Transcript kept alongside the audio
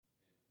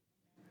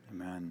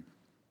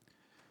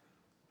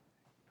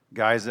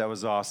Guys, that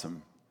was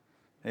awesome.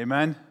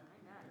 Amen?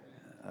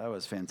 That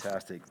was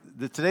fantastic.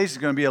 Today's is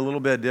going to be a little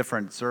bit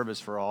different service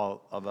for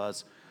all of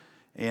us.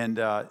 And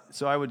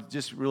so I would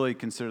just really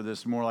consider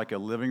this more like a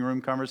living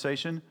room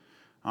conversation.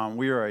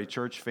 We are a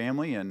church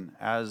family, and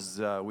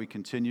as we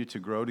continue to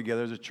grow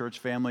together as a church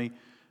family,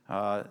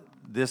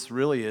 this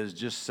really is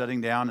just sitting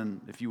down,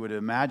 and if you would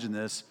imagine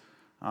this,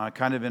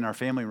 kind of in our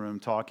family room,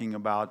 talking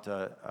about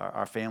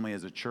our family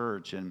as a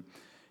church. And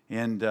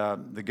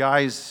the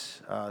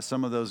guys,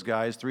 some of those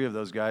guys, 3 of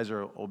those guys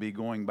will be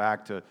going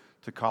back to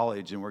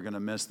college, and we're going to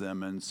miss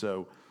them. And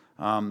so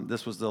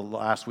this was the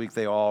last week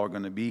they all are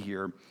going to be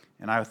here.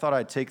 And I thought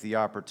I'd take the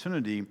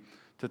opportunity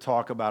to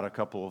talk about a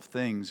couple of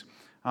things.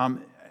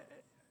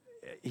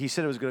 He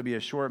said it was going to be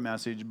a short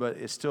message, but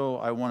it's still,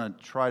 I want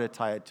to try to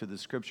tie it to the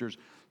scriptures.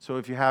 So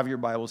if you have your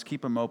Bibles,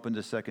 keep them open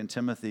to 2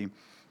 Timothy.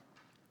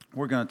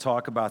 We're going to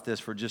talk about this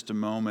for just a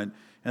moment.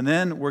 And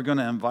then we're going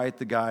to invite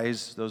the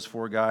guys, those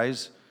 4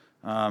 guys,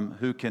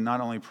 who can not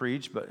only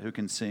preach, but who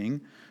can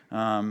sing,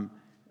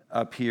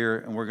 up here.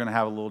 And we're going to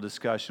have a little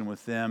discussion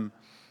with them.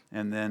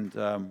 And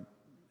then,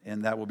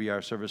 and that will be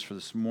our service for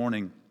this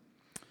morning.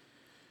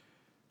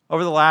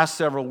 Over the last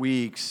several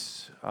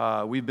weeks,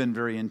 we've been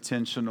very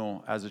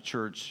intentional as a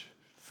church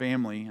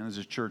family and as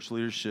a church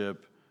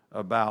leadership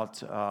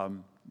about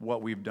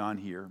what we've done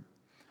here.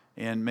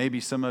 And maybe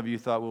some of you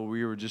thought, well,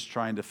 we were just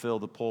trying to fill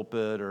the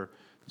pulpit or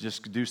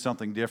just do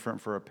something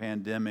different for a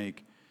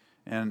pandemic.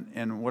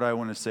 And what I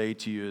want to say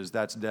to you is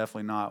that's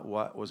definitely not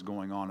what was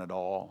going on at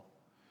all.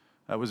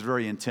 That was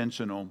very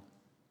intentional.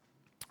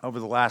 Over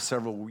the last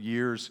several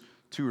years,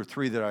 2 or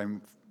 3 that I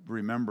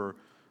remember,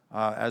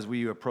 as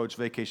we approached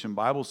Vacation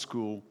Bible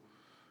School,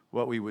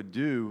 what we would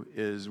do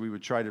is we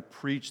would try to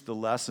preach the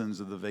lessons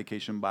of the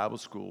Vacation Bible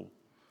School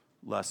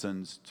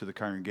lessons to the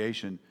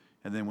congregation.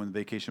 And then when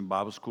Vacation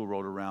Bible School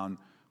rolled around,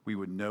 we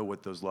would know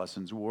what those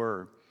lessons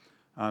were.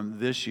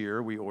 This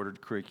year, we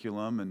ordered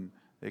curriculum, and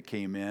it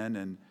came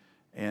in,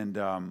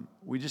 and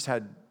we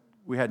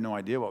had no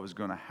idea what was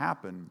going to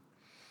happen.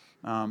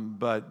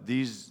 But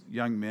these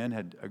young men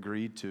had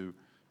agreed to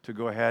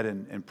go ahead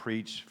and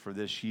preach for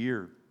this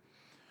year.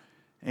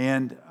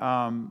 And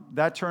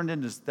that turned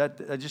into,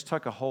 that just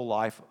took a whole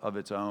life of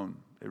its own.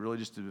 It really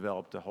just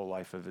developed a whole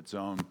life of its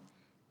own.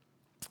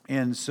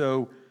 And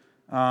so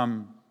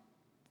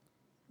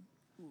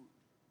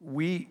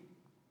we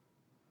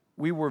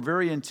were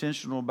very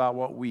intentional about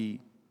what we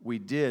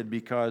did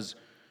because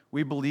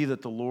we believe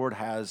that the Lord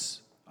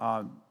has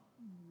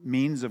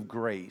means of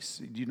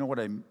grace. Do you know what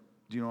I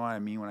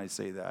mean when I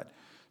say that?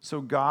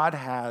 So God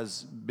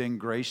has been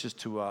gracious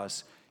to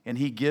us, and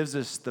He gives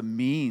us the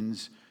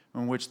means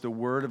in which the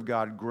Word of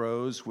God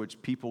grows,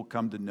 which people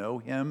come to know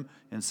Him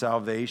in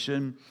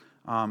salvation.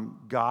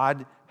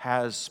 God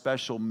has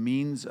special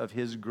means of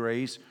His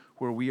grace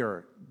where we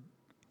are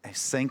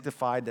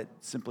sanctified. That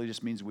simply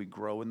just means we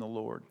grow in the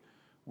Lord.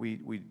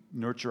 We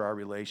nurture our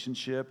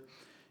relationship.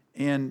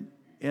 And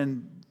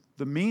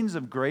the means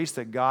of grace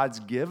that God's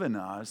given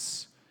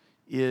us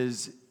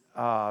is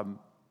what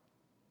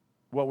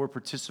we're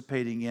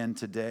participating in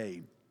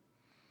today.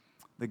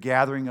 The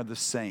gathering of the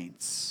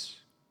saints,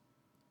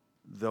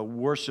 the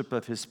worship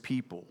of His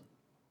people,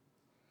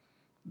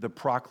 the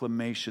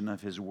proclamation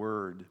of His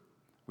word,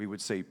 we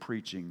would say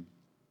preaching.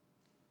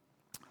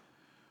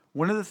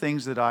 One of the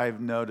things that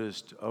I've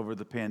noticed over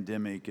the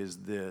pandemic is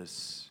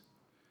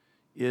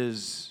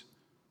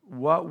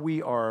what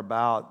we are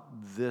about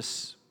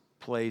this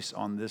place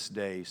on this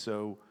day.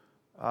 So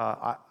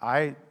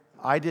I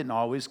didn't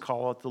always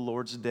call it the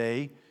Lord's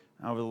Day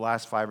over the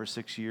last 5 or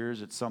 6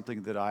 years. It's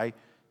something that I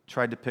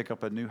tried to pick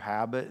up a new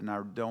habit, and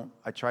I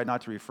try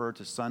not to refer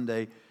to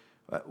Sunday.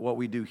 What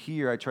we do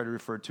here, I try to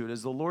refer to it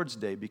as the Lord's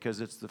Day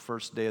because it's the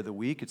first day of the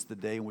week. It's the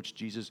day in which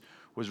Jesus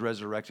was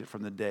resurrected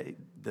from the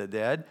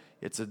dead.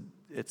 It's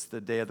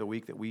the day of the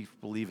week that we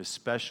believe is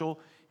special.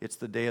 It's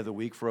the day of the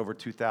week for over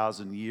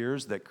 2,000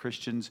 years that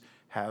Christians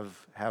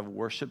have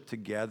worshiped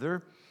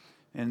together.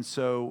 And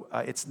so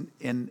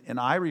and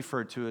I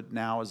refer to it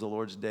now as the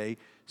Lord's Day,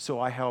 so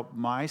I help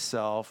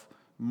myself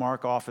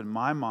mark off in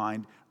my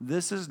mind,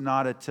 this is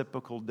not a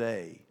typical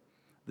day.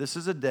 This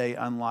is a day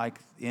unlike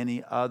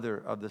any other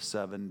of the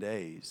 7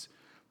 days.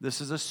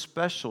 This is a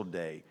special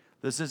day.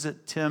 This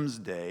isn't Tim's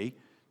day.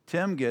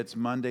 Tim gets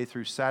Monday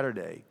through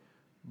Saturday.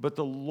 But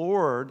the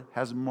Lord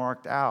has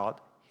marked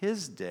out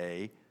His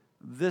day,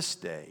 this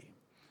day.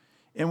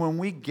 And when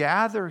we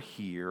gather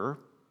here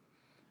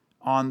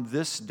on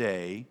this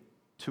day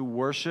to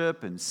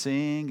worship and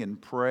sing and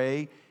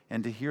pray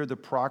and to hear the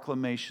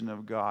proclamation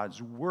of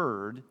God's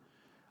word,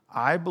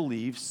 I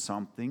believe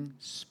something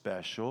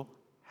special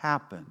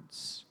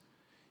happens.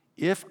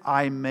 If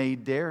I may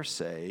dare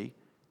say,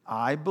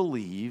 I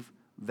believe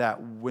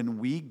that when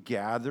we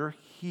gather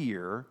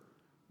here,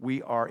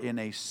 we are in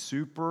a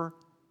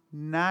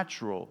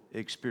supernatural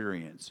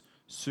experience.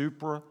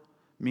 Super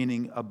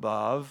meaning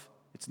above.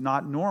 It's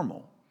not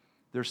normal.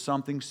 There's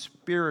something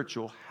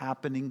spiritual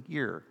happening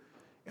here.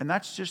 And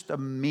that's just a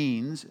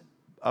means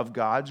of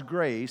God's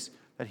grace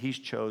that He's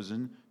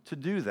chosen to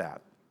do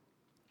that.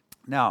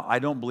 Now, I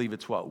don't believe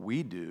it's what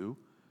we do.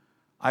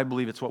 I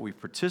believe it's what we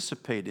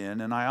participate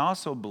in, and I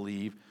also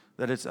believe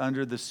that it's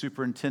under the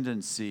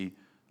superintendency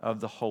of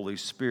the Holy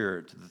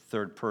Spirit, the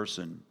third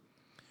person.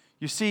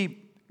 You see,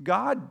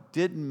 God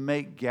didn't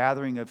make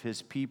gathering of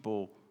his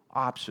people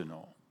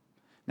optional.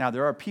 Now,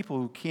 there are people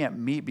who can't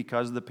meet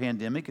because of the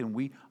pandemic, and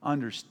we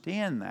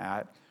understand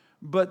that.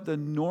 But the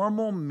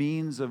normal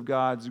means of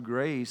God's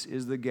grace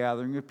is the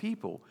gathering of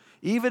people.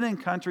 Even in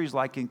countries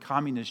like in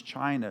communist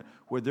China,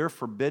 where they're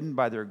forbidden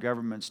by their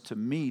governments to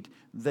meet,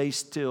 they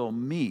still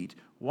meet.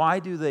 Why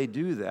do they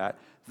do that?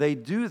 They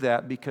do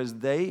that because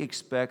they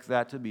expect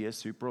that to be a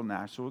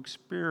supernatural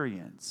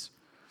experience.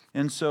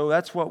 And so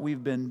that's what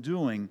we've been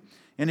doing.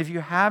 And if you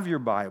have your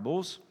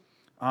Bibles,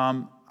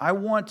 I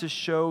want to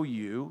show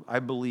you, I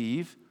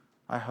believe,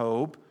 I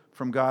hope,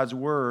 from God's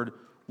Word,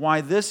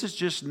 why this is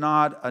just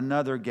not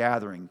another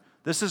gathering.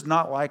 This is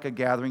not like a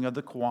gathering of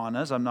the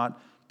Kiwanis. I'm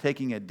not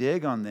taking a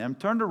dig on them.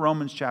 Turn to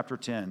Romans chapter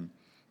 10.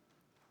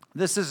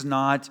 This is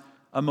not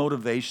a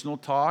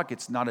motivational talk.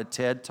 It's not a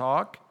TED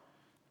talk.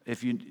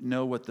 If you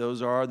know what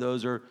those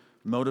are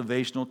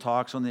motivational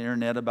talks on the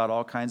internet about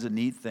all kinds of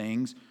neat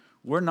things.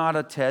 We're not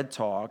a TED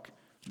talk.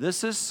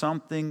 This is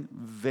something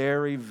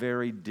very,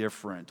 very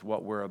different,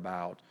 what we're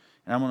about.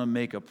 And I'm going to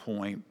make a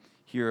point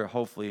here,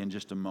 hopefully, in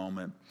just a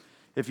moment.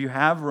 If you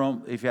have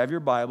your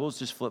Bibles,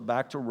 just flip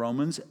back to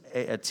Romans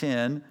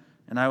 10,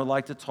 and I would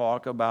like to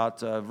talk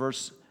about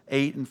verse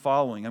 8 and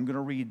following. I'm going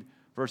to read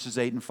verses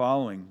 8 and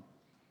following.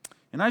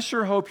 And I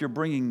sure hope you're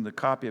bringing the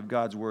copy of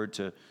God's Word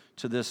to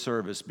this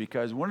service,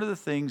 because one of the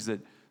things that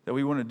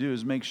we want to do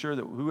is make sure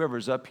that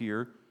whoever's up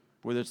here,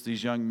 whether it's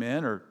these young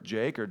men or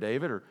Jake or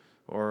David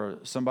or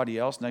somebody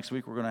else, next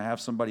week we're going to have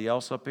somebody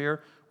else up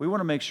here, we want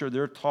to make sure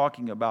they're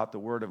talking about the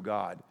Word of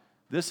God.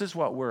 This is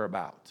what we're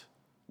about.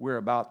 We're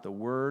about the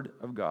Word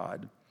of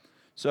God.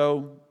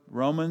 So,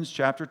 Romans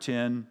chapter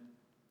 10,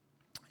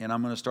 and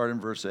I'm going to start in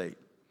verse 8. It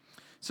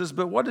says,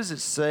 "But what does it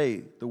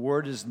say? The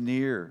Word is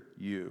near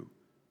you,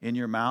 in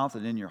your mouth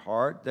and in your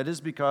heart. That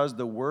is because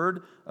the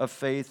word of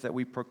faith that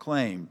we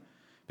proclaim.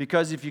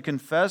 Because if you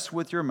confess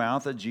with your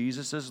mouth that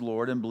Jesus is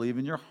Lord and believe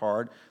in your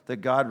heart that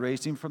God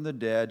raised him from the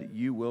dead,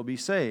 you will be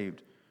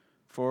saved.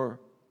 For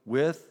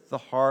with the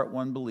heart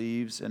one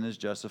believes and is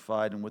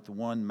justified, and with the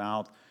one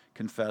mouth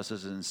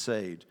confesses and is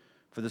saved.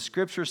 For the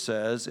Scripture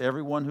says,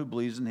 everyone who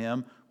believes in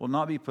him will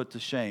not be put to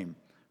shame.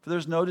 For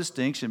there's no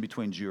distinction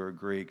between Jew or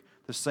Greek.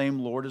 The same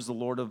Lord is the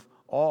Lord of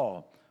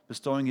all,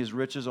 bestowing his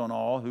riches on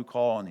all who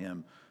call on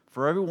him.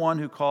 For everyone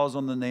who calls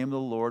on the name of the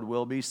Lord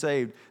will be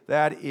saved."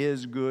 That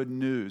is good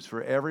news.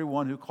 For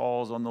everyone who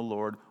calls on the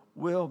Lord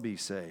will be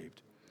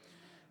saved.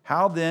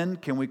 How then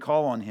can we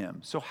call on him?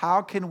 So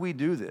how can we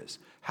do this?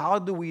 How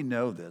do we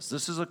know this?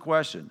 This is a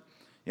question.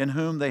 In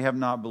whom they have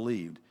not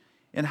believed.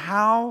 And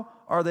how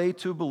are they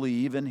to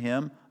believe in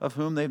him of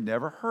whom they've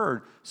never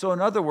heard? So in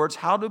other words,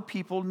 how do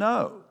people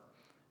know?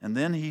 And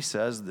then he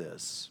says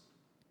this.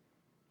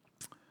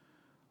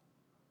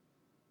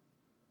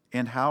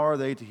 And how are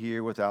they to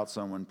hear without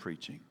someone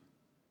preaching?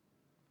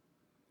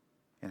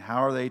 And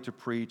how are they to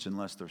preach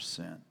unless they're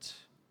sent?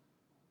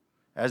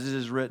 As it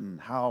is written,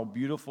 how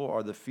beautiful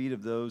are the feet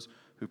of those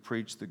who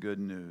preach the good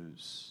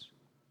news.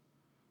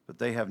 But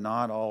they have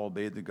not all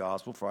obeyed the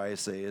gospel, for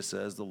Isaiah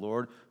says, the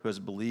Lord who has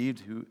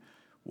believed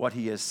what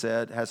he has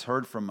said has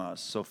heard from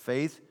us.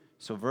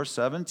 So verse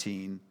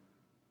 17,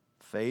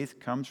 faith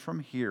comes from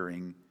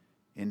hearing,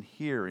 and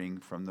hearing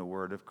from the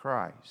word of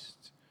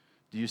Christ.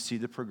 Do you see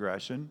the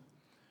progression?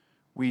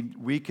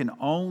 We can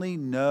only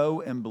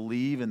know and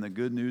believe in the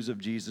good news of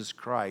Jesus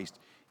Christ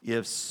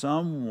if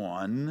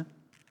someone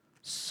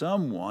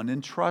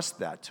entrusts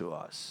that to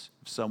us,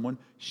 if someone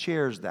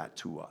shares that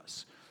to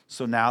us.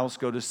 So now let's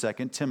go to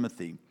 2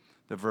 Timothy,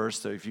 the verse.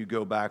 So if you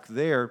go back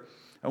there,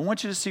 I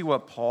want you to see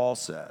what Paul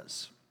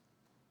says.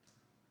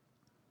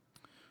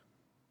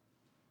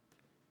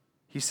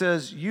 He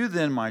says, "You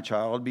then, my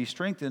child, be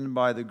strengthened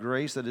by the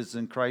grace that is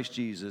in Christ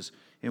Jesus,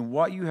 in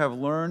what you have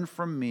learned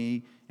from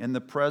me in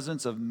the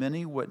presence of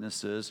many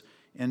witnesses,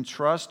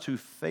 entrust to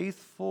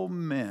faithful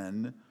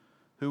men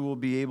who will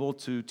be able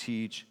to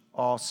teach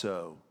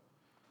also."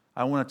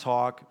 I want to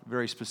talk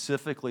very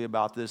specifically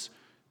about this,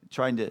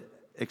 trying to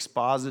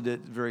exposit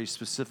it very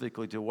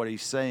specifically to what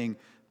he's saying,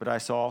 but I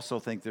also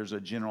think there's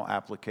a general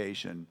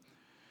application.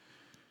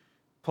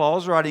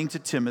 Paul's writing to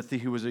Timothy,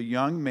 who was a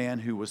young man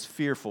who was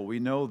fearful. We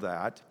know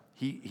that.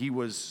 He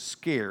was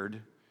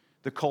scared.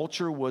 The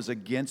culture was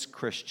against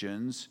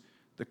Christians.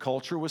 The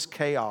culture was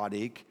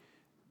chaotic.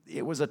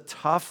 It was a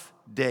tough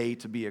day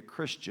to be a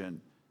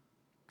Christian,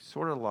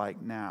 sort of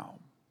like now.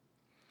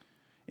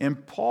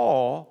 And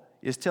Paul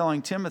is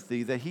telling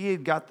Timothy that he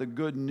had got the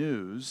good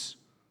news,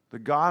 the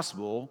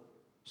gospel,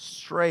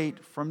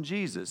 straight from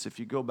Jesus. If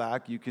you go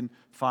back, you can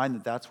find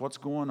that that's what's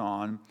going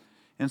on.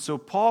 And so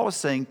Paul is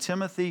saying,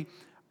 Timothy,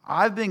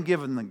 I've been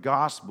given the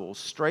gospel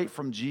straight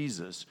from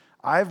Jesus.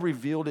 I've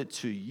revealed it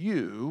to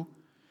you.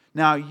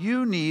 Now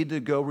you need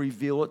to go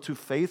reveal it to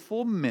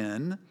faithful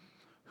men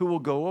who will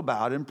go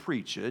about and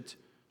preach it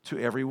to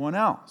everyone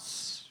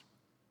else.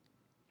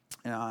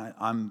 And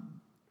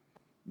I'm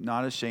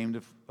not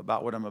ashamed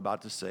about what I'm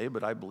about to say,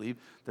 but I believe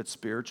that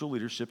spiritual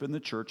leadership in the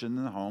church and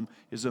in the home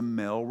is a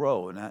male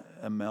role,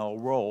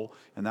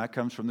 and that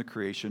comes from the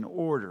creation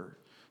order.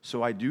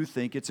 So I do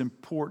think it's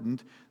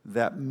important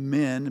that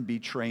men be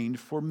trained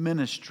for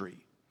ministry.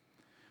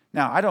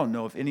 Now, I don't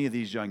know if any of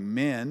these young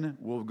men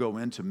will go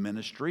into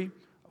ministry.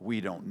 We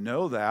don't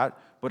know that,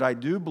 but I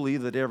do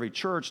believe that every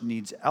church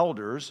needs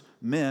elders,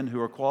 men who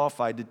are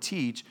qualified to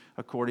teach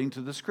according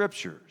to the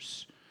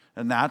Scriptures.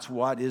 And that's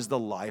what is the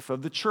life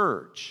of the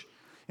church.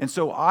 And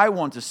so I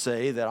want to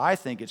say that I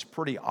think it's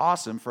pretty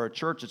awesome for a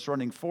church that's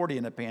running 40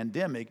 in a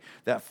pandemic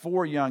that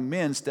 4 young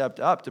men stepped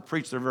up to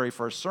preach their very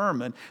first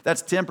sermon.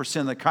 That's 10%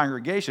 of the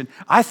congregation.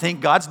 I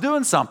think God's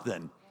doing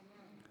something.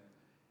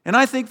 And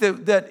I think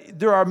that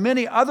there are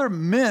many other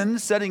men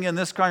sitting in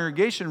this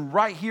congregation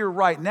right here,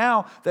 right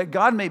now, that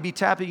God may be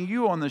tapping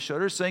you on the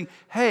shoulder saying,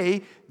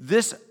 hey,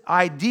 this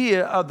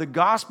idea of the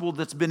gospel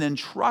that's been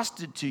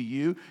entrusted to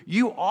you,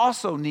 you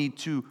also need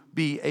to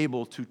be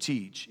able to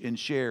teach and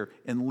share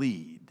and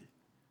lead.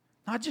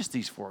 Not just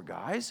these 4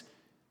 guys.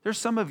 There's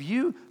some of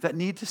you that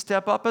need to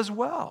step up as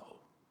well.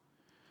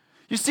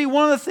 You see,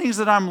 one of the things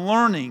that I'm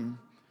learning,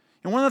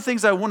 and one of the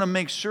things I want to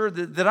make sure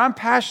that I'm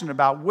passionate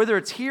about, whether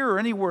it's here or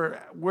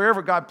anywhere,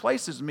 wherever God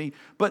places me,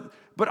 but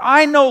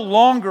I no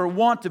longer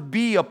want to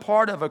be a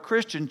part of a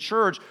Christian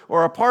church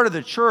or a part of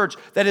the church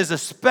that is a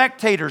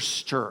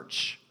spectator's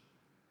church.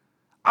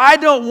 I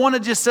don't want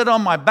to just sit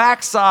on my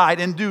backside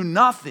and do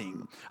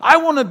nothing. I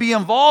want to be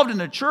involved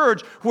in a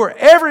church where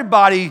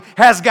everybody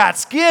has got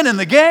skin in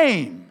the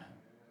game,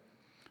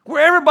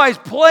 where everybody's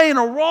playing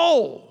a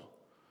role,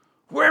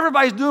 where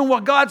everybody's doing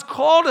what God's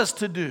called us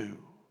to do.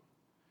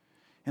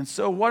 And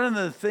so one of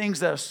the things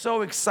that is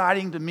so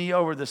exciting to me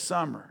over the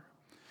summer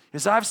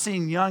is I've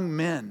seen young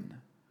men,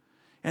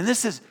 and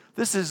this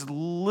is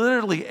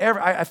literally,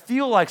 I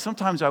feel like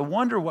sometimes I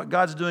wonder what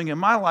God's doing in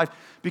my life,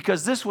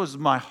 because this was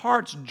my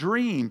heart's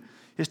dream,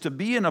 is to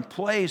be in a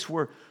place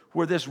where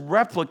this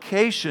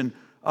replication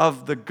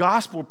of the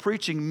gospel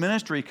preaching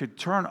ministry could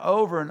turn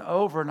over and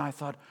over. And I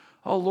thought,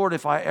 oh Lord,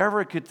 if I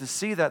ever get to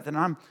see that,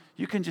 then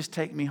you can just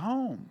take me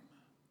home.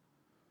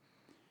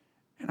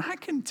 And I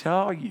can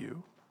tell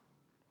you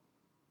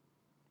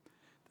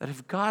that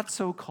if God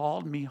so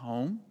called me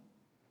home,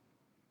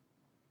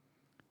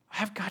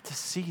 I've got to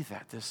see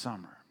that this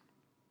summer.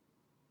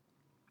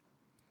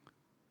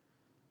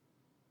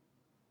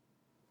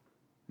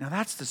 Now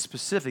that's the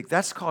specific,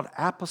 that's called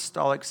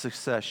apostolic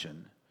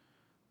succession.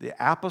 The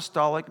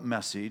apostolic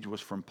message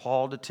was from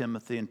Paul to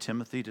Timothy and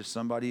Timothy to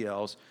somebody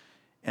else.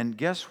 And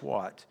guess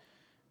what?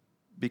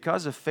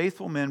 Because of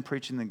faithful men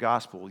preaching the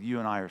gospel, you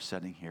and I are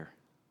sitting here.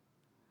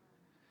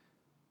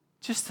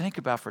 Just think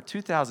about, for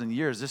 2,000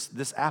 years,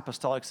 this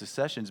apostolic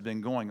succession has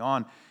been going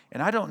on.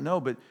 And I don't know,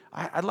 but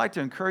I'd like to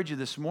encourage you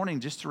this morning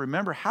just to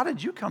remember, how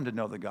did you come to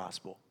know the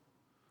gospel?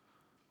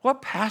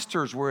 What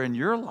pastors were in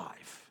your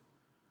life?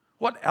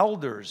 What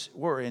elders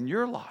were in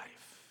your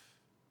life?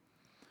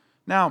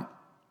 Now,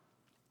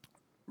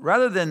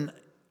 rather than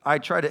I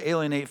try to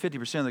alienate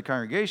 50% of the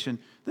congregation,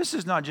 this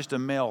is not just a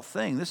male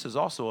thing. This is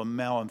also a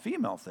male and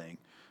female thing.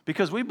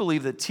 Because we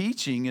believe that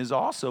teaching is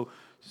also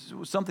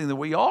something that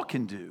we all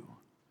can do.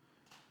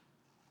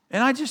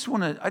 And I just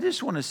want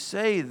to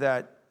say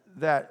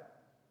that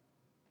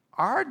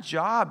our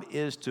job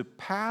is to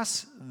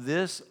pass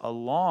this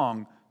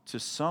along to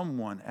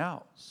someone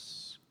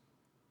else.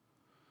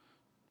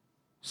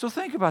 So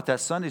think about that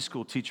Sunday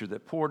school teacher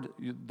that poured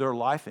their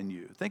life in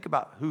you. Think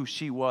about who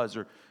she was.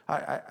 Or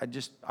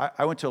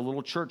I went to a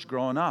little church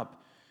growing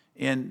up,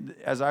 and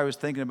as I was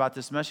thinking about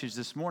this message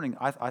this morning,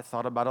 I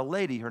thought about a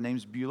lady. Her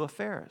name's Beulah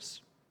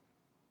Ferris.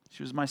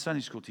 She was my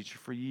Sunday school teacher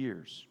for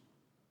years.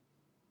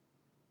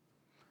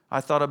 I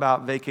thought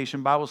about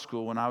Vacation Bible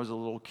School when I was a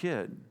little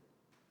kid,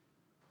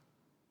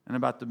 and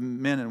about the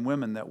men and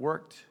women that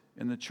worked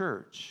in the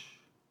church.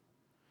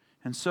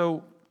 And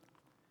so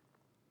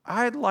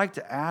I'd like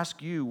to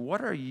ask you, what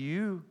are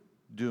you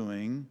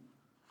doing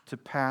to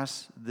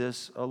pass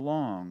this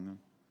along?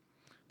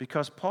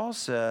 Because Paul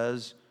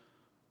says,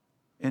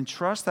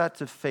 entrust that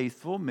to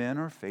faithful men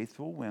or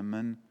faithful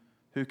women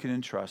who can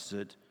entrust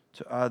it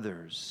to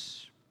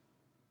others.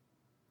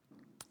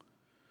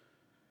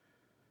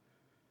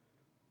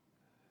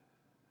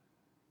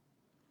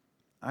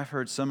 I've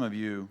heard some of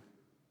you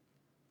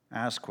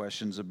ask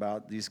questions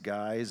about these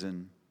guys,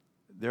 and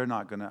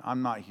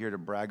I'm not here to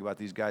brag about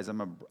these guys.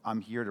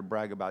 I'm here to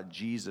brag about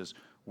Jesus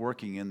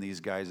working in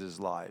these guys'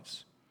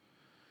 lives.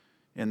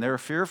 And they're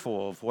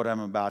fearful of what I'm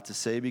about to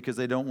say because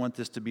they don't want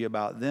this to be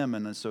about them.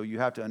 And so you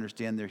have to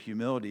understand their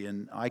humility.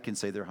 And I can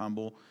say they're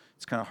humble.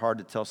 It's kind of hard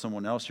to tell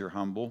someone else you're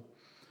humble.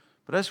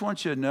 But I just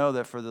want you to know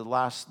that for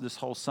this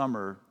whole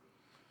summer,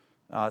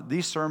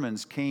 these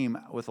sermons came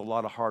with a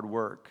lot of hard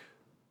work.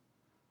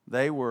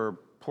 They were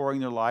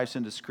pouring their lives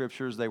into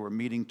scriptures. They were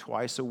meeting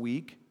twice a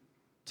week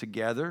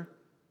together.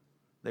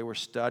 They were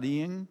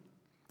studying.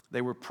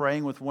 They were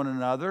praying with one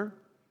another.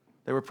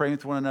 They were praying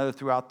with one another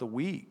throughout the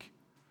week.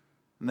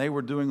 And they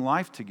were doing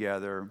life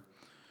together.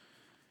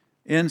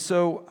 And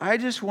so I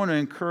just want to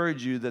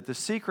encourage you that the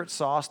secret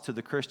sauce to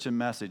the Christian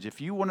message, if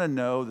you want to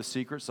know the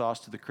secret sauce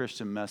to the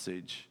Christian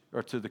message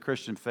or to the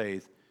Christian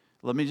faith,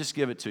 let me just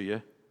give it to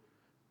you.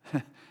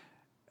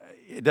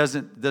 It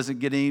doesn't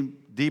get any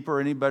deeper,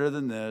 any better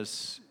than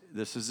this.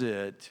 This is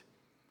it.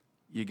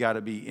 You got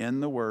to be in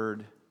the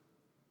Word.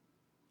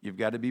 You've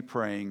got to be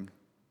praying.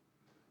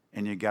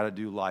 And you got to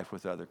do life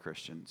with other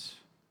Christians.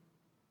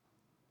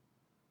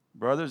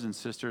 Brothers and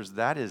sisters,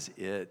 that is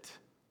it.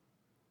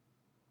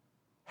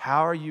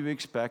 How are you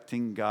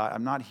expecting God?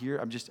 I'm not here,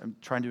 I'm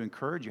trying to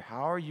encourage you.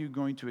 How are you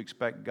going to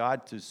expect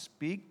God to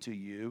speak to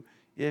you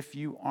if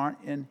you aren't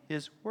in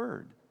His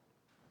Word?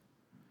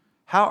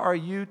 How are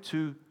you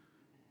to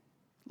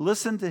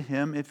listen to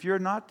Him if you're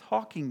not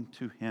talking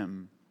to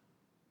Him?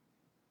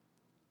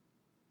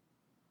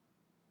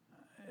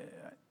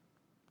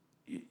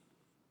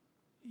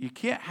 You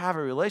can't have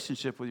a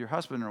relationship with your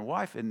husband or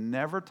wife and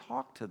never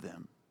talk to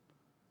them.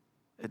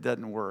 It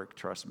doesn't work,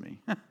 trust me.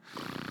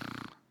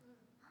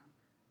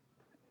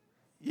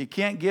 You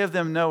can't give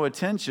them no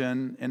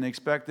attention and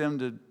expect them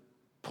to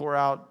pour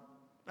out.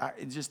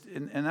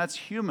 And that's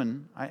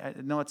human. I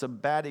know it's a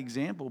bad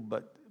example,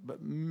 but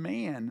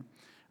man,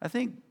 I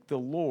think the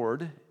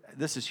Lord,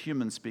 this is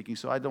human speaking,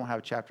 so I don't have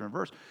a chapter and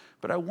verse,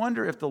 but I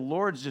wonder if the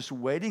Lord's just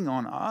waiting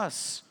on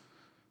us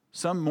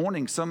some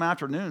morning, some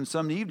afternoon,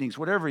 some evenings,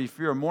 whatever. If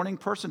you're a morning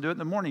person, do it in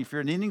the morning. If you're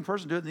an evening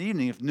person, do it in the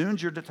evening. If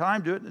noon's your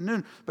time, do it at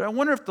noon. But I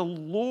wonder if the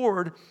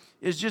Lord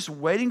is just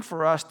waiting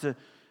for us to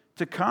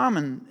come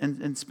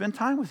and spend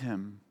time with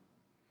Him.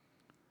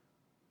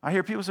 I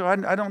hear people say,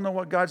 I don't know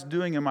what God's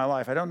doing in my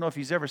life. I don't know if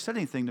He's ever said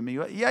anything to me.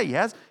 Yeah, He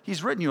has.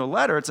 He's written you a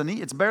letter.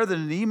 It's better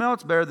than an email.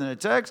 It's better than a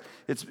text.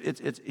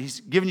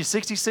 He's given you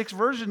 66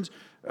 versions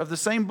of the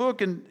same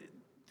book, and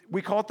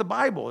we call it the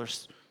Bible.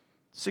 There's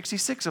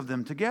 66 of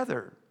them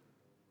together.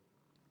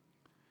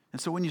 And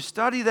so when you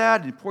study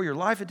that and pour your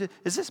life into,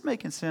 is this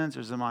making sense,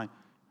 or am I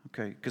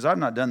okay? Because I've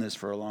not done this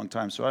for a long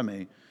time, so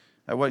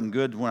I wasn't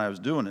good when I was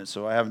doing it,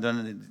 so I haven't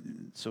done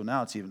it, so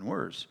now it's even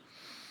worse.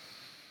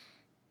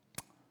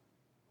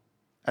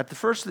 At the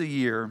first of the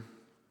year,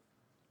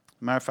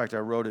 matter of fact, I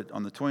wrote it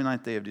on the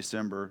 29th day of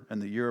December in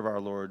the year of our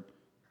Lord,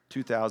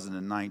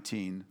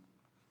 2019,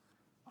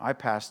 I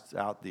passed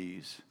out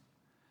these.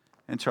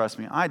 And trust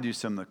me, I do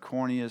some of the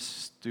corniest,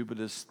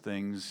 stupidest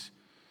things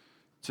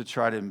to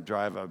try to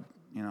drive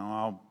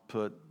I'll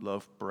put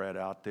loaf bread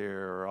out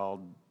there, or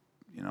I'll,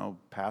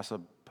 pass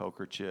a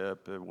poker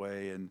chip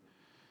away, and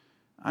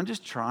I'm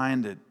just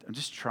trying to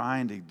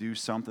do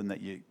something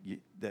that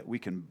that we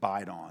can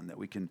bite on, that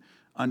we can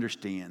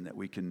understand, that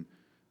we can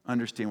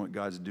understand what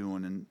God's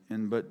doing.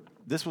 But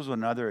this was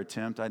another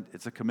attempt.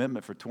 It's a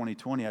commitment for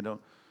 2020.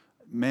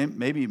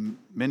 Maybe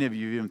many of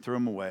you even threw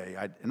them away.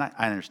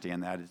 I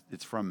understand that.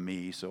 It's from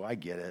me, so I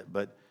get it.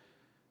 But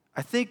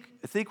I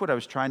think what I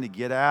was trying to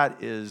get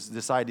at is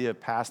this idea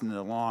of passing it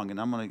along. And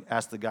I'm going to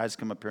ask the guys to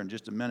come up here in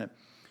just a minute.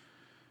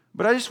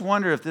 But I just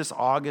wonder if this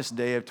August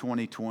day of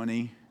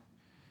 2020,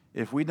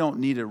 if we don't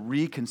need to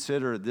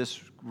reconsider this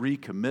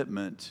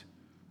recommitment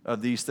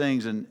of these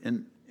things.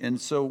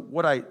 And so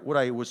what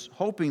I was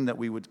hoping that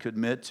we would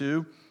commit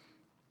to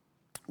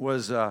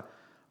was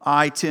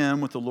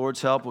Tim, with the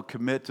Lord's help, will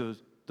commit to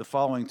the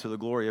following to the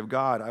glory of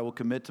God. I will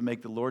commit to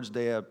make the Lord's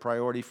Day a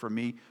priority for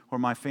me or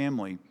my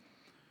family.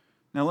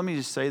 Now, let me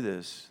just say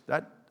this.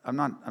 That I'm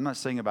not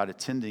saying about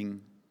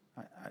attending.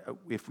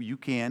 If you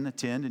can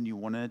attend and you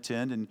want to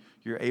attend and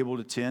you're able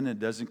to attend and it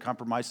doesn't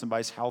compromise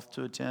somebody's health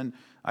to attend,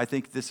 I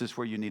think this is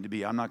where you need to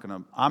be. I'm not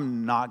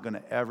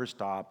gonna ever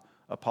stop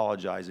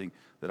apologizing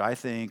that I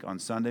think on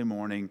Sunday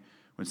morning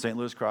when St.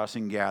 Louis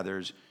Crossing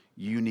gathers,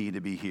 you need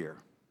to be here,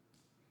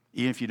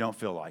 even if you don't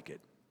feel like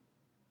it,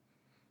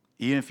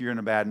 even if you're in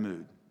a bad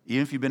mood,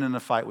 even if you've been in a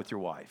fight with your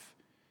wife,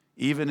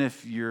 even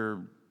if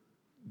your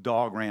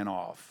dog ran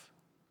off.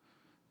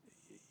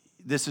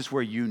 This is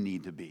where you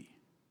need to be.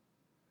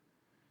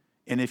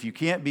 And if you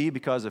can't be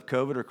because of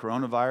COVID or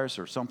coronavirus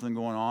or something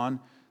going on,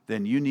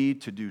 then you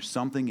need to do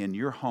something in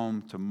your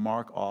home to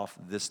mark off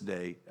this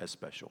day as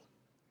special,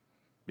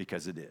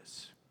 because it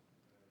is.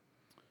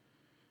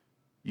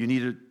 We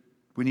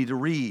need to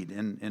read,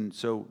 and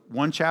so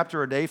 1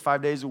 chapter a day,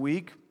 5 days a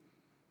week,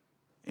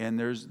 and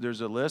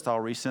there's a list. I'll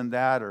resend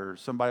that, or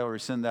somebody will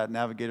resend that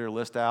Navigator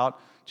list out.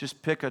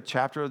 Just pick a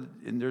chapter,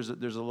 and there's a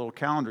little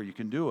calendar. You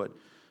can do it.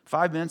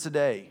 5 minutes a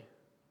day.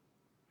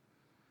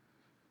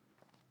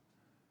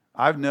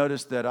 I've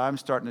noticed that I'm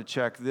starting to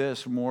check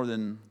this more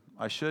than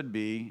I should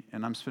be,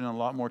 and I'm spending a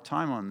lot more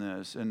time on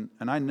this. And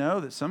I know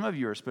that some of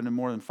you are spending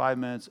more than 5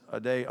 minutes a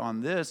day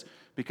on this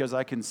because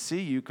I can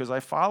see you, because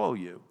I follow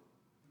you.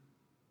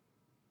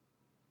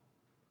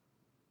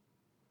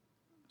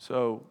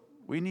 So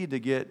we need to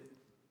get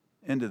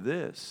into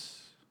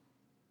this.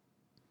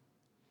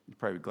 You're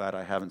probably glad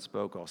I haven't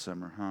spoke all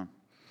summer, huh?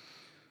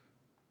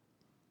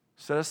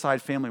 Set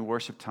aside family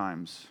worship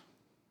times.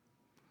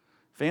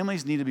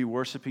 Families need to be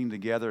worshiping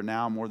together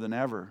now more than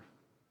ever.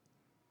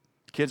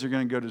 Kids are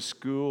going to go to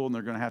school and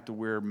they're going to have to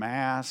wear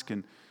masks,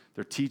 and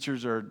their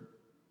teachers are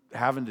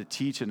having to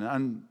teach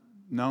in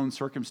unknown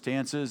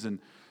circumstances, and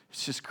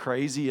it's just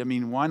crazy. I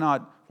mean, why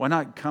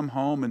not come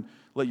home and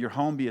let your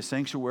home be a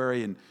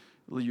sanctuary and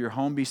let your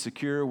home be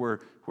secure where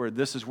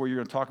this is where you're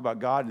going to talk about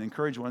God and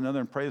encourage one another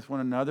and pray with one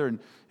another, and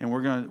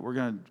we're going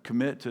to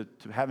commit to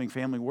having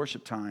family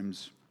worship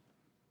times.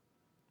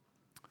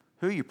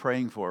 Who are you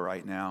praying for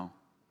right now?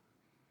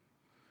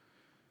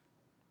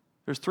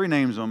 There's 3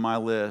 names on my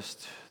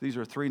list. These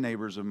are 3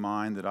 neighbors of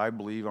mine that I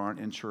believe aren't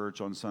in church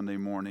on Sunday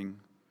morning.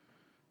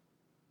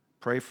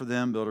 Pray for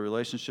them, build a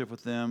relationship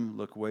with them,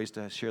 look ways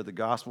to share the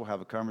gospel,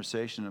 have a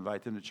conversation,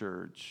 invite them to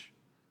church.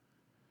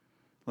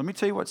 Let me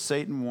tell you what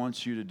Satan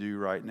wants you to do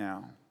right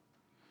now.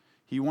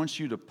 He wants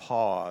you to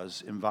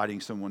pause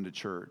inviting someone to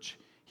church.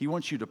 He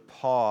wants you to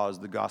pause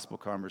the gospel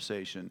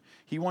conversation.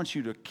 He wants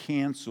you to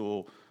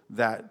cancel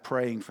that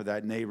praying for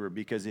that neighbor,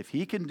 because if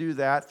he can do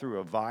that through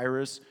a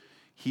virus,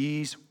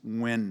 he's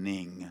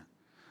winning.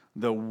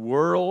 The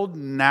world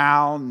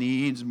now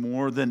needs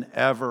more than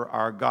ever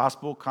our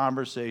gospel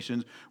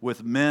conversations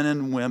with men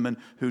and women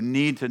who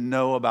need to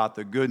know about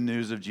the good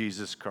news of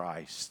Jesus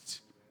Christ.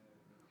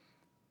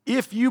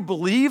 If you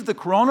believe the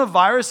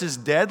coronavirus is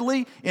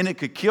deadly and it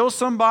could kill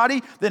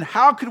somebody, then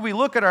how could we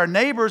look at our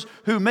neighbors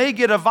who may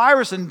get a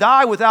virus and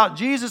die without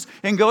Jesus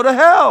and go to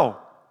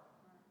hell?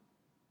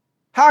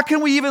 How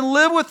can we even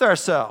live with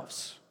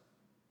ourselves?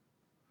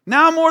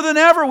 Now more than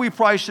ever, we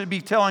probably should be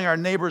telling our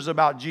neighbors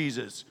about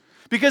Jesus.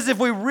 Because if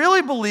we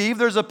really believe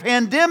there's a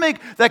pandemic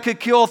that could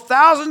kill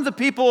thousands of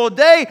people a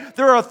day,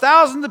 there are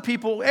thousands of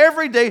people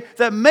every day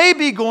that may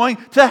be going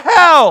to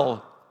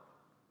hell.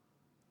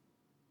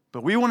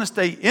 But we want to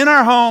stay in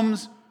our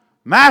homes,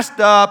 masked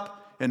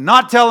up, and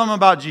not tell them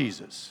about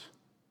Jesus.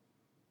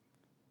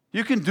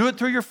 You can do it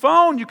through your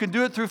phone. You can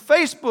do it through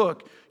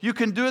Facebook. You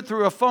can do it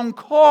through a phone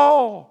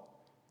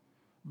call.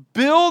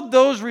 Build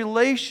those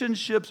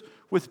relationships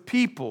with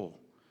people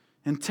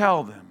and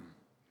tell them.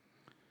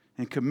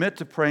 And commit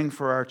to praying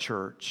for our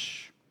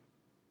church.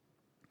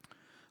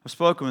 I've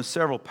spoken with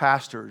several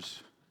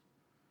pastors,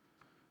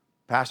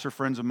 pastor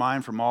friends of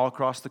mine from all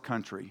across the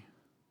country.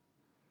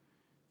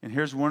 And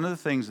here's one of the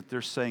things that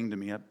they're saying to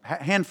me. A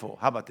handful,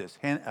 how about this?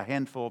 A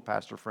handful of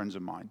pastor friends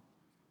of mine.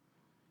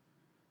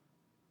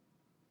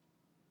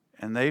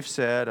 And they've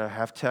said, I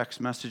have text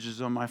messages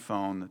on my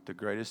phone, that the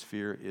greatest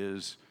fear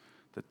is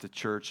that the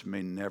church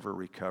may never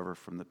recover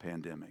from the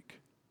pandemic.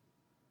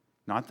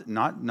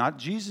 Not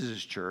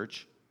Jesus'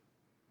 church,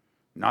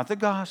 not the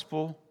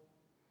gospel,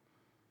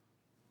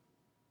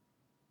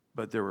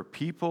 but there were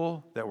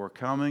people that were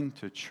coming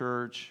to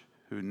church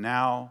who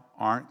now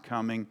aren't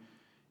coming,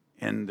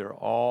 and they're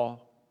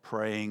all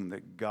praying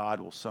that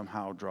God will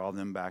somehow draw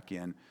them back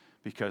in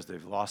because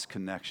they've lost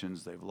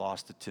connections, they've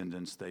lost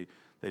attendance, they've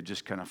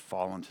just kind of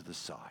fallen to the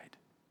side.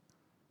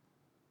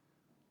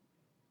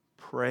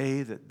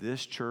 Pray that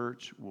this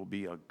church will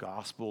be a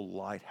gospel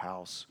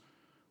lighthouse,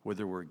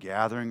 whether we're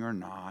gathering or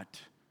not,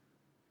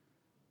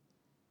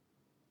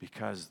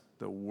 because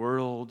the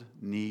world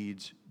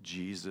needs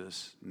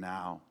Jesus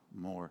now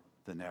more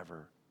than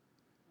ever.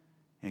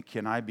 And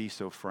can I be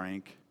so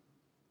frank?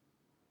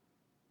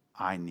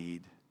 I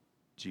need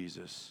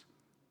Jesus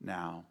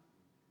now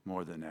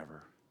more than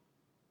ever.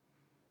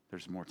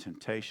 There's more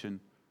temptation,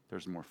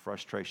 there's more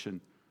frustration,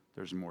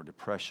 there's more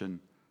depression,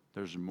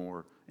 there's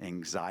more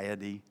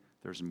anxiety,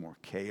 there's more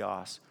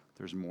chaos,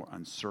 there's more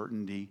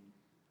uncertainty.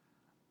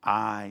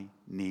 I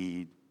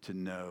need to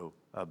know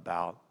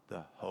about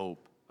the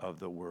hope of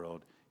the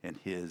world, and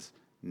his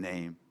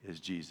name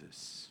is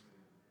Jesus.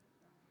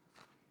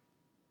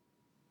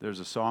 There's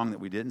a song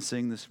that we didn't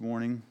sing this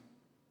morning,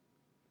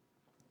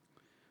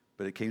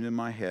 but it came to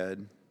my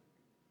head,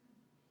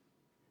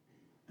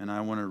 and I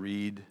want to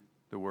read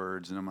the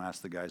words, and I'm going to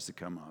ask the guys to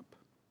come up.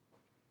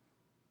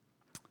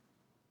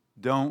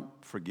 Don't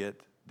forget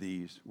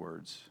these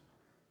words.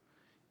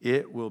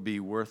 It will be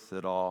worth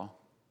it all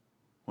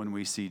when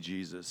we see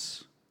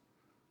Jesus.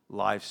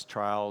 Life's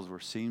trials will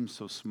seem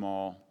so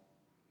small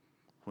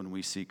when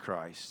we see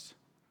Christ.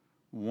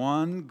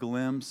 One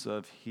glimpse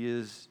of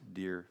his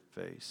dear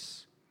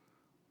face,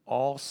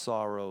 all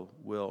sorrow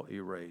will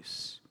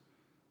erase.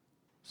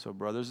 So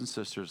brothers and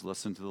sisters,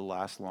 listen to the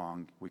last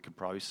line. We could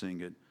probably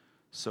sing it.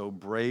 So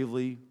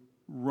bravely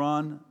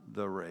run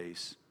the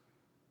race.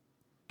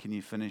 Can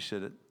you finish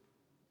it?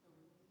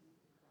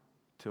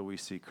 Till we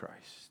see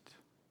Christ.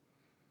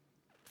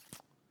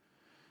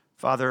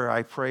 Father,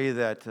 I pray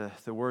that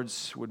the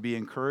words would be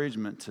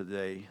encouragement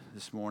today,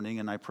 this morning,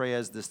 and I pray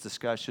as this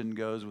discussion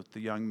goes with the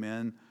young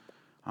men,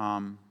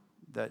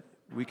 that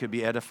we could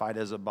be edified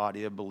as a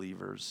body of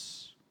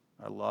believers.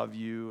 I love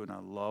you, and I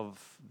love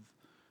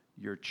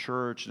your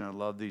church, and I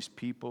love these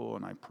people,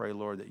 and I pray,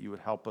 Lord, that you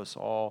would help us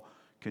all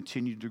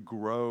continue to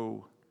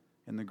grow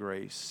in the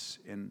grace,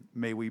 and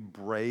may we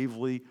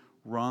bravely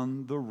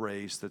run the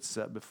race that's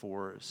set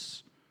before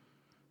us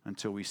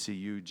until we see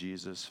you,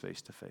 Jesus,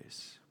 face to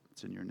face.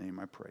 It's in your name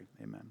I pray.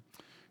 Amen.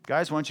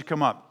 Guys, why don't you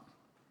come up?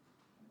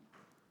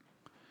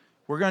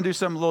 We're going to do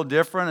something a little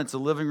different. It's a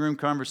living room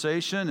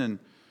conversation, and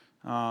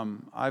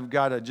I've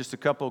got just a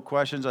couple of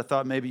questions I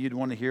thought maybe you'd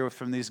want to hear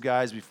from these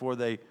guys before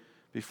they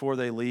before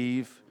they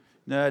leave.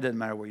 No, it doesn't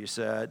matter where you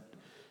sat.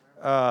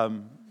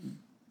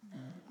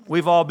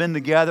 We've all been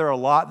together a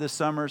lot this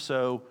summer,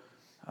 so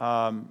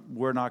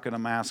we're not going to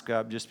mask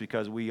up just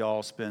because we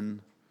all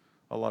spend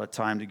a lot of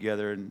time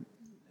together,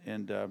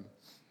 and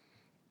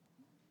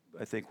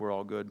I think we're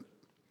all good.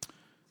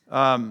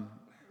 They're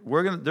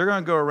going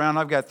to go around.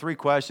 I've got 3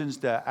 questions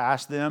to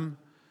ask them.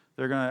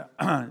 They're going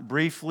to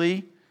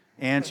briefly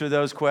answer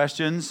those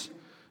questions.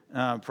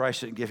 Probably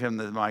shouldn't give him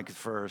the mic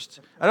first.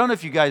 I don't know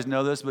if you guys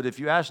know this, but if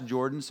you ask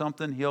Jordan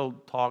something, he'll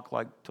talk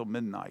like till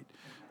midnight.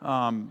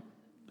 Brothers,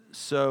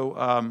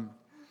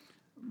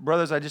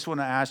 I just want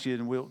to ask you,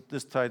 and we'll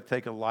just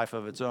take a life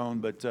of its own,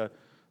 but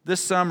this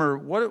summer,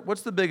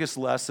 what's the biggest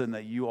lesson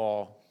that you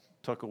all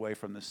took away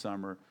from this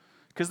summer?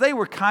 Because they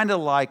were kind of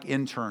like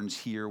interns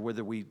here,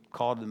 whether we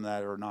called them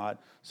that or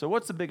not. So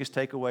what's the biggest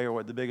takeaway or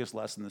what the biggest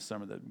lesson this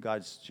summer that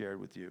God's shared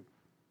with you?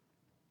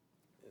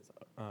 Is it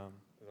on? I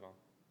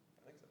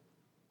think so.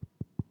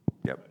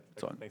 Yep,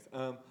 it's on. Thanks.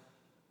 I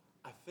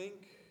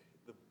think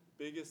the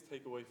biggest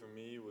takeaway for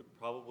me would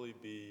probably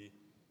be,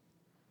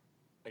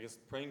 I guess,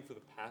 praying for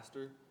the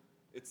pastor.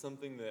 It's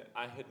something that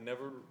I had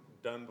never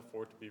done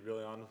before, to be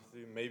really honest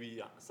with you.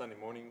 Maybe Sunday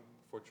morning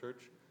before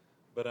church.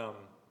 But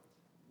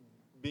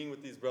being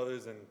with these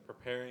brothers and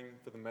preparing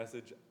for the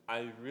message,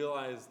 I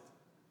realized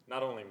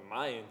not only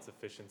my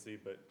insufficiency,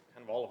 but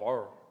kind of all of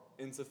our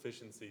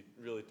insufficiency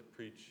really to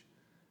preach,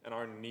 and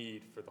our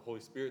need for the Holy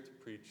Spirit to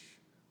preach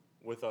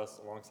with us,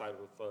 alongside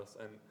with us.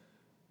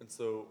 And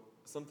so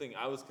something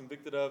I was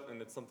convicted of,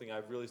 and it's something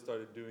I've really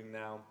started doing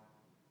now,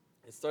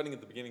 is starting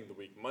at the beginning of the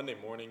week, Monday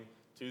morning,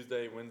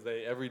 Tuesday,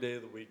 Wednesday, every day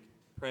of the week,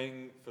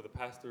 praying for the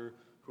pastor,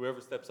 whoever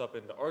steps up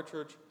into our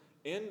church,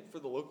 and for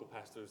the local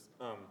pastors,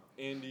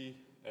 Andy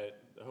at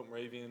Hope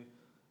Moravian,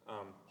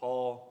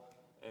 Paul,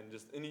 and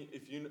just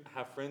if you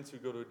have friends who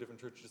go to a different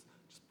church, just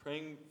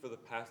praying for the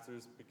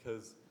pastors,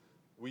 because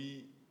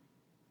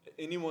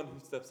anyone who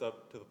steps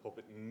up to the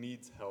pulpit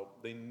needs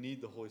help. They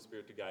need the Holy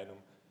Spirit to guide them.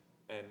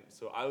 And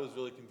so I was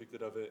really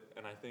convicted of it,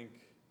 and I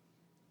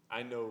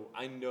know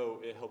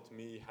it helped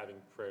me having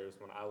prayers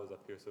when I was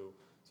up here. So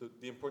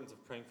the importance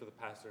of praying for the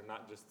pastor,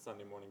 not just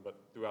Sunday morning, but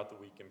throughout the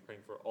week, and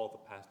praying for all the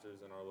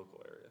pastors in our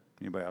local area.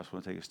 Anybody else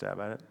want to take a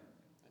stab at it?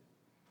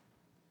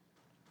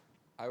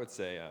 I would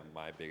say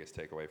my biggest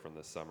takeaway from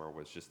this summer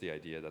was just the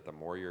idea that the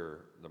more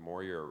you're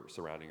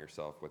surrounding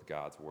yourself with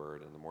God's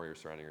word, and the more you're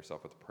surrounding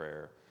yourself with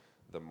prayer,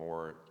 the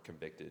more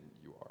convicted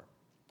you are.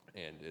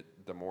 And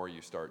the more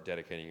you start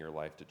dedicating your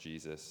life to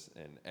Jesus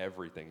and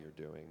everything you're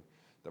doing,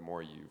 the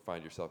more you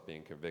find yourself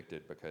being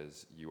convicted,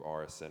 because you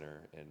are a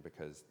sinner and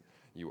because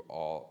you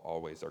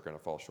always are going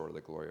to fall short of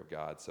the glory of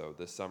God. So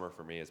this summer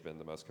for me has been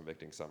the most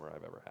convicting summer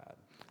I've ever had.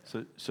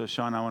 So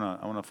Sean, I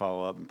want to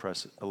follow up and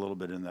press a little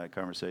bit in that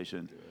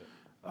conversation.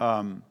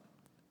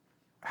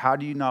 How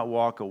do you not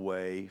walk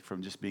away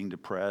from just being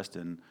depressed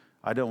and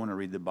I don't want to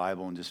read the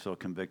Bible and just feel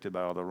convicted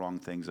about all the wrong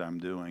things I'm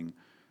doing?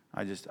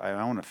 I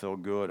want to feel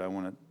good. I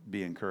want to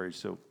be encouraged.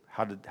 So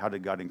how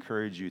did God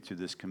encourage you through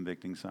this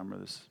convicting summer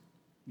this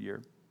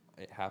year?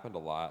 It happened a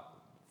lot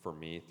for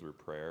me through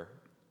prayer.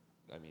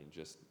 I mean,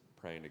 just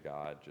praying to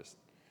God,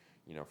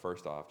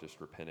 first off,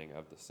 just repenting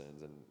of the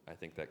sins. And I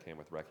think that came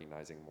with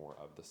recognizing more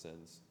of the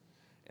sins.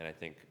 And I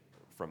think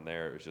from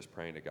there, it was just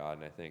praying to God.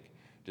 And I think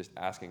just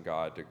asking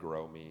God to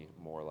grow me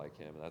more like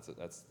him. And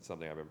that's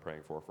something I've been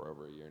praying for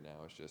over a year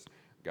now. It's just,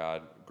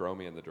 God, grow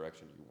me in the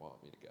direction you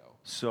want me to go.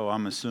 So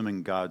I'm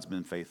assuming God's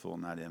been faithful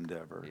in that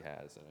endeavor. He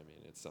has. And I mean,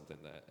 it's something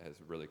that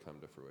has really come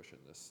to fruition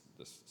this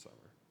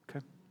summer. Okay.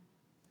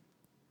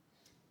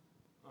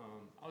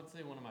 I would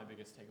say one of my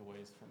biggest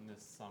takeaways from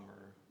this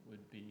summer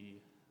would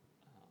be,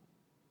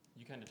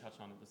 you kind of touched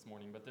on it this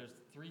morning, but there's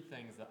 3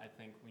 things that I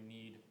think we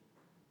need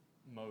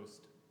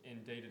most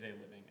in day-to-day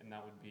living, and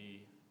that would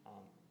be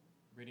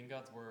reading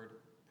God's Word,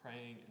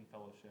 praying, and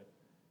fellowship.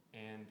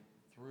 And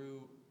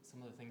through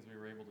some of the things we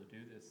were able to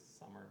do this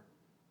summer,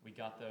 we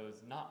got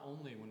those not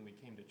only when we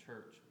came to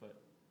church, but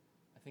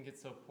I think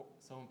it's so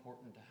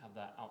important to have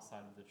that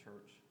outside of the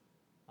church,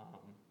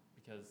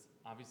 because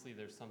obviously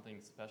there's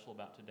something special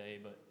about today,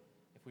 but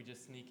if we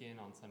just sneak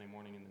in on Sunday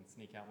morning and then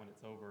sneak out when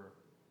it's over,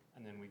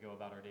 and then we go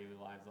about our daily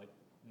lives like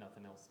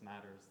nothing else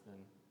matters, then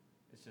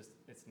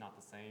it's not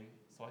the same.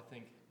 So I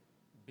think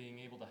being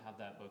able to have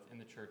that both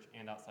in the church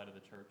and outside of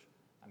the church,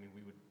 I mean,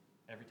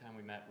 every time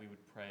we met, we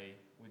would pray,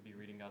 we'd be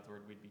reading God's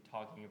Word, we'd be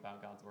talking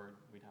about God's Word,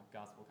 we'd have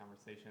gospel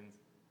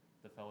conversations,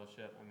 the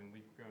fellowship. I mean,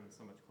 we've grown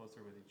so much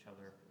closer with each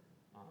other,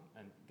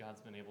 and God's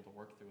been able to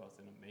work through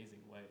us in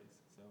amazing ways.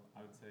 So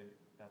I would say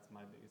that's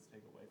my biggest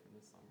takeaway from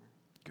this summer.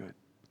 Good.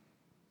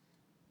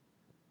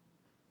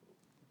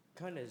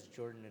 Kind of as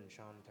Jordan and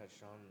Sean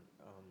touched on,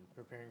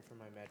 preparing for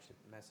my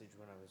message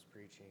when I was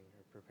preaching,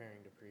 or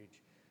preparing to preach,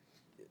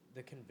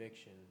 the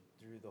conviction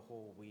through the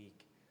whole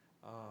week.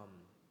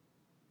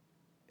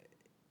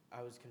 I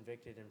was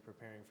convicted in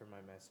preparing for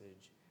my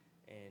message,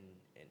 and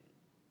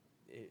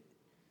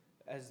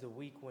as the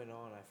week went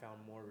on, I found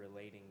more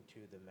relating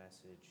to the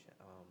message.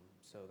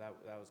 So that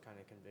was kind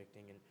of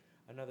convicting. And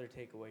another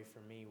takeaway for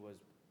me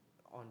was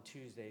on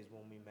Tuesdays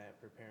when we met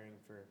preparing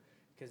for,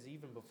 because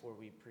even before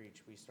we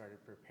preached, we started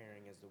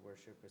preparing as the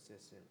worship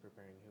assistant,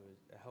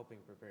 helping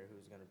prepare who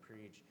was going to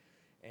preach.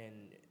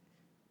 And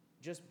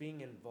just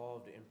being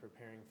involved in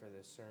preparing for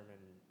this sermon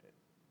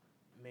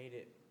made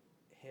it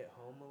hit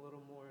home a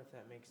little more, if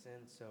that makes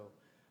sense. So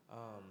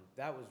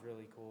that was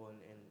really cool.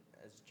 And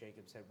as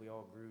Jacob said, we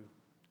all grew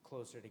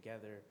closer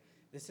together.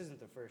 This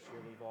isn't the first year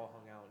we've all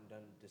hung out and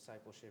done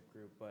discipleship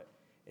group, but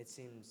it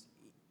seems,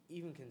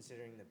 even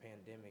considering the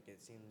pandemic,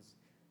 it seems,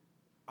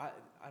 I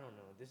don't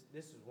know,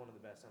 this is one of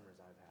the best summers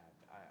I've had.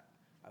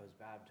 I was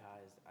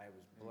baptized. I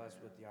was blessed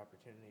with the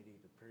opportunity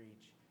to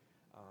preach.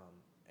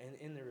 And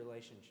in the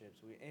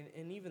relationships,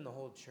 and even the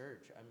whole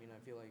church. I mean, I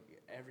feel like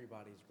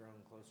everybody's grown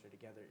closer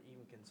together,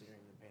 even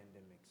considering the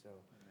pandemic. So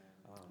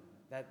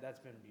that's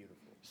been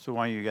beautiful. So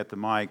while you get the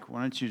mic,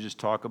 why don't you just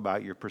talk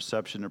about your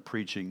perception of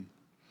preaching,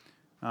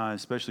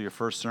 especially your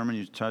first sermon?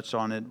 You touched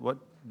on it. What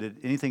did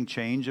anything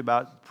change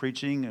about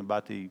preaching,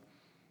 about the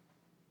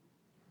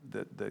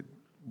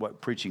what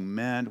preaching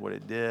meant, what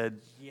it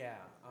did? Yeah,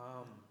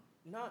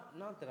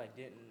 not that I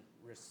didn't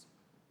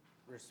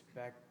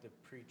respect the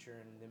preacher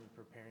and them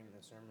preparing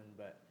the sermon,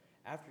 but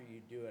after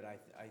you do it,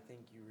 I think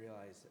you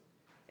realize,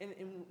 and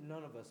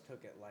none of us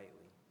took it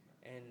lightly,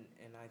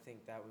 and I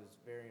think that was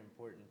very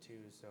important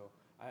too. So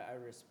I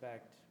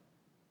respect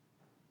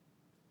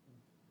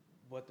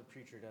what the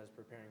preacher does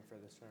preparing for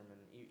the sermon,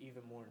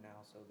 even more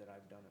now so that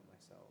I've done it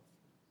myself.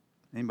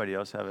 Anybody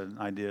else have an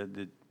idea?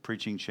 Did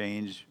preaching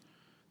change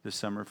this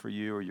summer for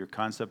you, or your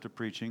concept of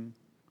preaching?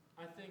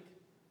 I think,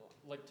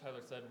 like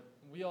Tyler said,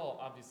 we all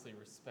obviously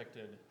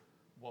respected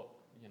what,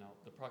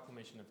 the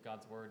proclamation of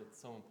God's word. It's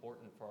so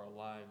important for our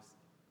lives.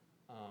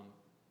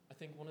 I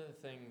think one of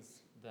the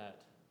things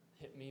that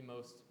hit me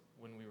most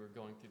when we were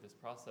going through this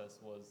process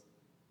was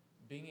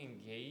being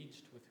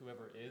engaged with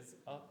whoever is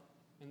up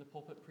in the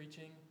pulpit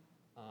preaching.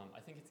 I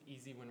think it's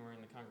easy when we're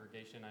in the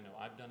congregation. I know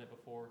I've done it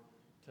before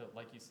to,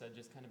 like you said,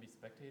 just kind of be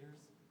spectators.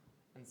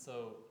 And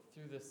so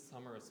through this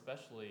summer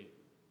especially,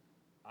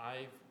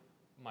 I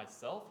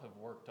myself have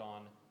worked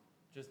on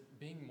just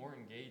being more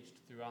engaged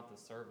throughout the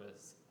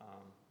service.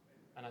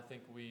 And I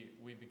think we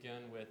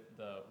began with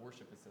the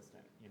worship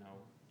assistant,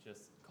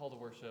 just call to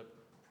worship,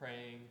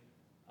 praying,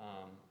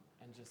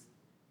 and just,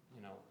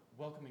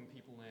 welcoming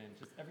people in,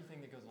 just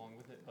everything that goes along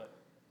with it. But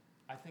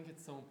I think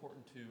it's so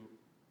important to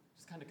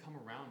just kind of come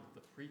around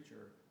the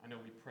preacher. I know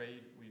we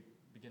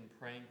began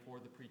praying for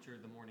the preacher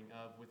the morning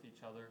of with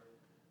each other.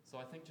 So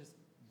I think just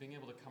being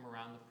able to come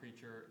around the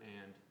preacher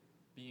and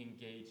be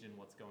engaged in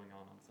what's going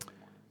on Sunday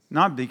mornings.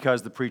 Not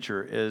because the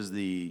preacher is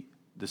the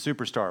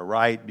superstar,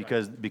 right?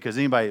 Because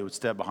anybody that would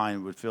step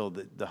behind would feel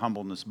the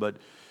humbleness. But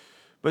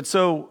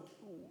so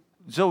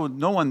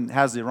no one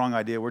has the wrong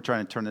idea. We're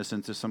trying to turn this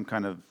into some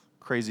kind of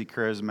crazy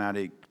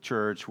charismatic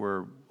church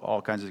where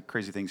all kinds of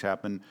crazy things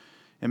happen.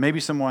 And maybe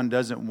someone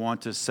doesn't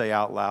want to say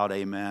out loud,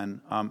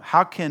 amen.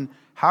 How can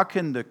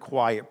the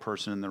quiet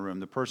person in the room,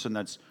 the person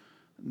that's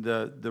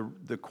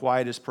the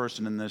quietest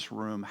person in this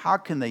room, how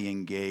can they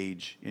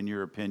engage, in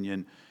your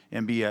opinion,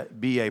 and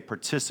be a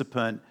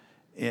participant?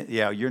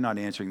 You're not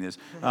answering this.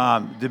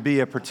 To be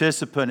a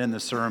participant in the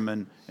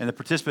sermon and a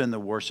participant in the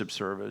worship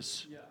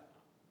service. Yeah,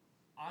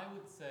 I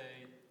would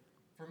say,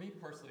 for me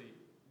personally,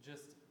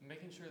 just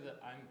making sure that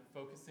I'm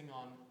focusing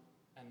on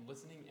and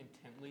listening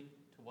intently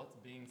to what's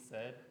being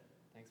said.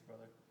 Thanks,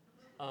 brother.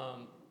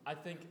 I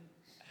think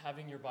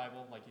having your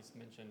Bible, like you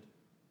mentioned,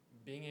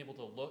 being able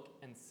to look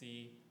and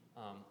see.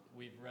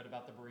 We've read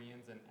about the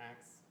Bereans in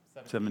Acts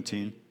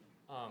 17.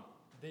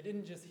 They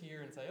didn't just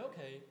hear and say,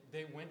 okay,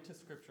 they went to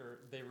Scripture,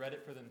 they read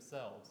it for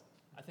themselves.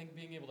 I think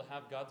being able to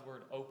have God's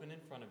Word open in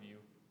front of you,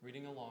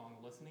 reading along,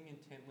 listening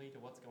intently to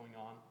what's going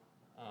on.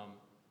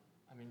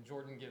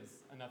 Jordan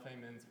gives enough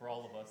amens for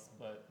all of us,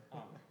 but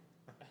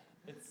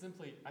it's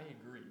simply, I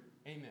agree.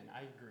 Amen,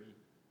 I agree.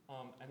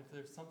 And if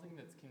there's something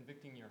that's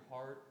convicting your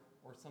heart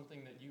or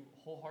something that you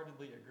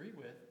wholeheartedly agree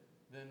with,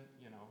 then,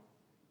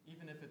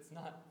 even if it's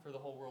not for the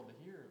whole world to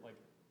hear,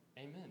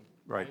 amen.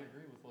 Right. I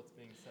agree with what's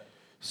being said.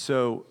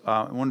 So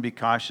I want to be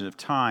cautious of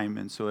time,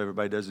 and so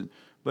everybody doesn't.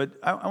 But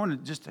I want to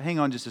just hang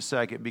on just a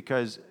second,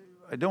 because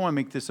I don't want to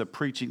make this a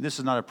preaching. This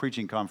is not a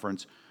preaching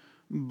conference,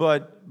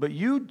 but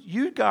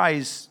you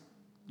guys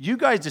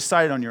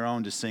decided on your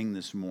own to sing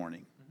this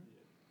morning.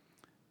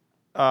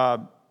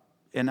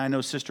 And I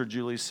know Sister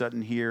Julie's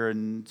sitting here,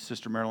 and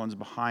Sister Marilyn's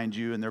behind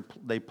you, and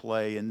they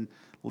play and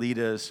lead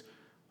us.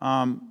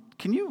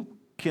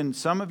 Can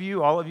some of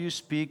you, all of you,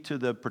 speak to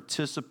the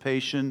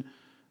participation?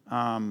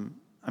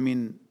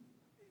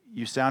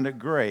 You sounded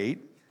great,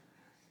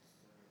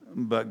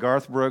 but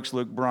Garth Brooks,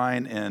 Luke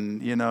Bryan,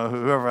 and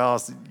whoever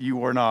else, you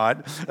were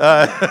not.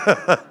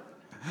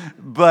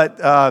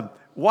 But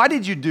why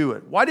did you do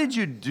it? Why did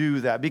you do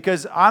that?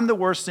 Because I'm the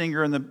worst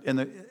singer in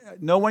the.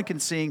 No one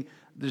can sing.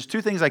 There's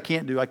two things I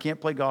can't do. I can't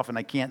play golf and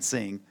I can't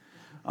sing.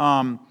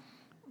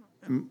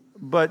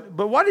 But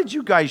why did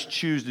you guys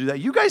choose to do that?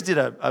 You guys did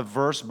a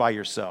verse by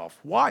yourself.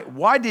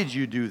 Why did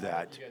you do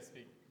that? You guys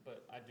speak,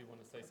 but I do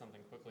want to say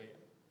something quickly.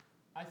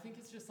 I think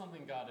it's just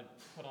something God had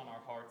put on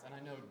our hearts, and I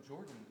know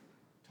Jordan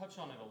touched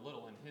on it a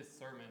little in his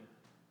sermon,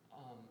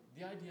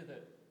 the idea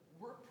that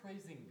we're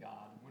praising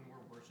God when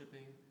we're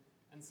worshiping.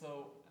 And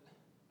so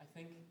I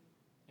think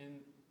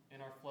in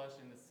our flesh,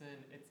 in the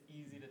sin, it's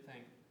easy to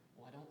think,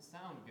 well, I don't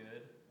sound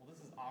good. Well, this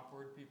is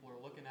awkward. People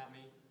are looking at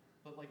me.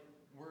 But like,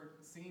 we're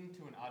singing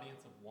to an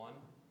audience of one,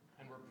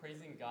 and we're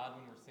praising God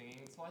when we're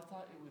singing. So I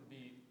thought it would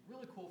be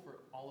really cool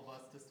for all of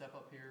us to step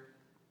up here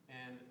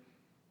and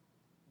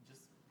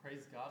just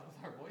praise God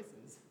with our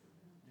voices.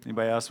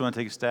 Anybody else want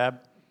to take a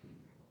stab?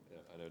 Yeah,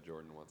 I know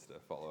Jordan wants to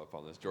follow up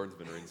on this. Jordan's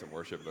been reading some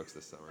worship books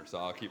this summer, so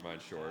I'll keep mine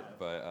short.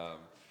 But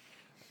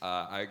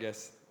I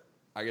guess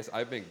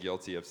I've been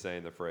guilty of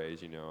saying the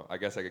phrase, I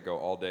guess I could go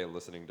all day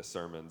listening to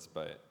sermons,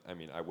 but I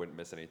mean, I wouldn't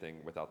miss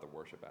anything without the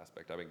worship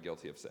aspect. I've been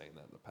guilty of saying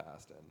that in the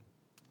past,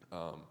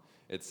 and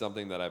it's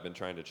something that I've been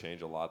trying to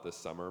change a lot this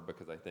summer,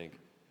 because I think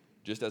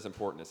just as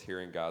important as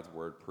hearing God's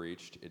word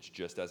preached, it's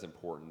just as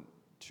important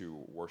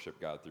to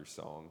worship God through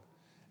song.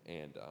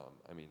 And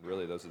I mean,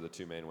 really, those are the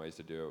two main ways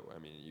to do it. I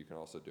mean, you can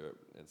also do it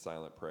in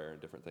silent prayer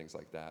and different things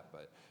like that,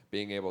 but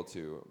being able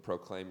to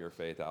proclaim your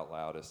faith out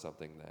loud is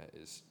something that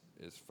is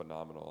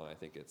phenomenal, and I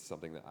think it's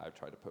something that I've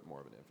tried to put more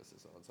of an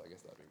emphasis on, so I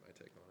guess that'd be my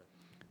take on it.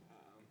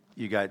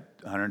 You got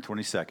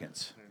 120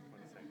 seconds.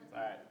 120 seconds.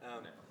 All right.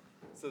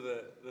 So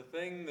the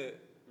thing that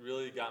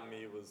really got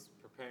me was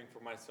preparing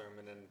for my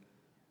sermon, and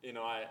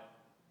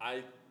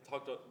I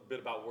talked a bit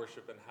about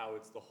worship and how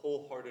it's the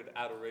wholehearted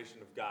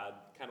adoration of God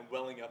kind of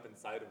welling up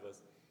inside of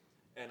us.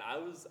 And I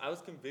was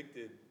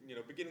convicted,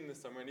 beginning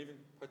this summer and even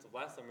parts of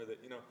last summer, that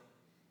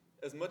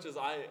as much as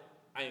I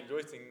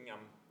enjoy singing,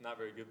 I'm not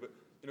very good, but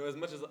as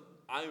much as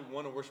I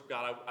want to worship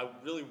God, I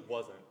really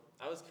wasn't.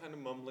 I was kind of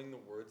mumbling the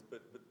words,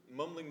 but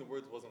mumbling the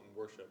words wasn't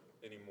worship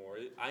anymore.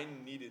 I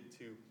needed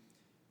to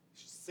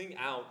sing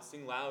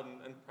loud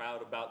and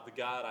proud about the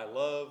God I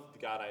love, the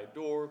God I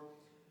adore.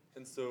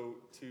 And so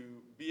to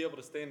be able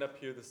to stand up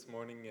here this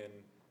morning, and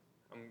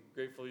I'm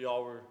grateful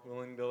y'all were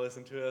willing to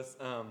listen to us,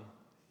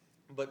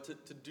 but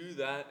to do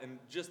that and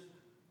just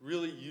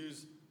really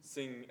use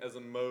singing as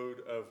a mode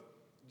of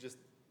just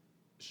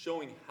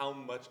showing how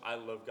much I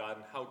love God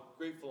and how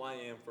grateful I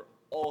am for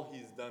all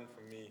he's done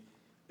for me.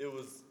 It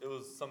was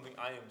something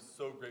I am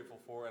so grateful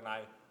for, and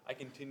I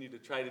continue to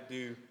try to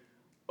do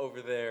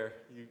over there.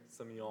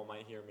 Some of y'all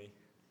might hear me.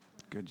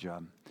 Good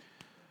job.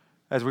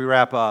 As we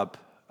wrap up,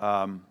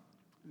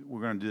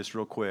 we're going to do this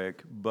real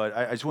quick, but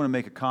I just want to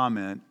make a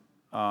comment.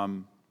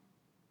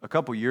 A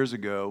couple years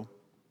ago,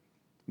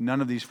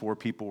 none of these four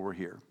people were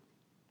here.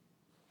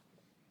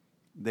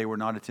 They were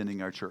not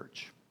attending our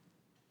church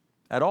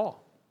at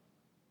all.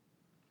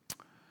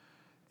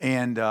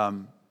 And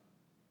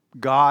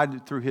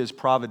God, through his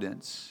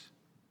providence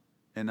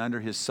and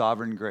under his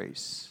sovereign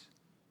grace,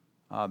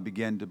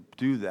 began to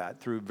do that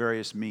through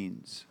various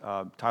means.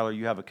 Tyler,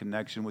 you have a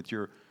connection with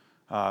your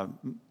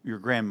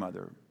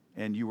grandmother,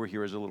 and you were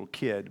here as a little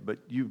kid, but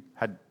you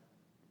had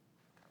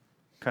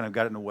kind of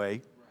got in the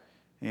way,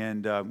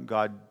 and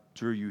God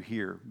drew you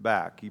here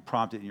back. He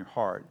prompted it in your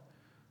heart.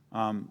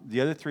 The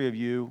other three of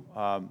you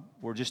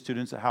were just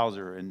students at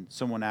Hauser, and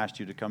someone asked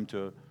you to come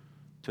to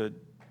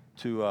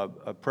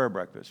a prayer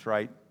breakfast,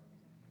 right?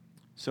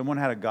 Someone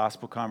had a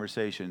gospel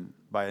conversation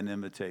by an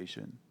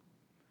invitation,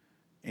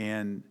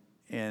 and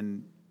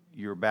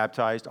you're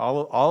baptized.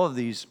 All of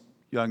these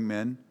young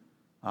men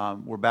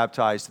were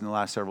baptized in the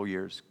last several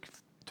years,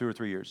 2 or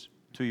 3 years,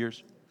 2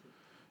 years,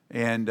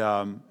 and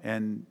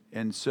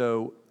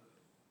so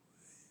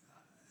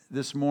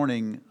this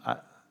morning,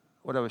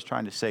 what I was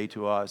trying to say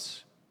to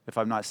us, if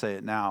I'm not saying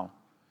it now,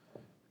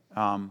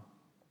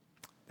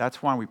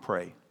 that's why we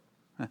pray.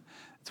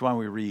 It's why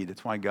we read.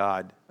 It's why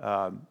God,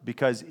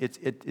 because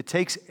it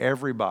takes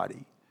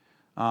everybody.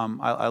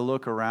 I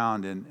look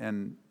around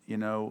and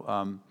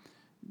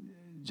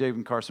Jake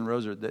and Carson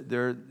Roser,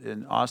 they're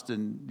in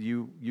Austin.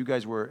 You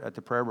guys were at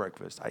the prayer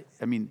breakfast.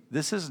 I mean,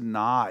 this is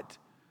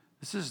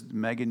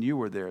Megan. You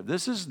were there.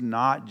 This is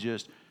not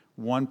just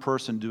one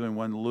person doing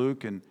one.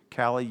 Luke and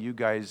Callie, you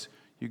guys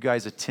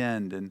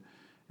attend,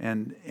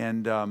 and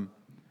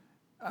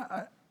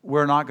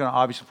we're not going to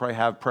obviously probably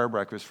have prayer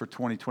breakfast for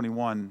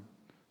 2021.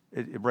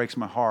 It breaks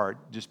my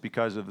heart just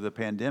because of the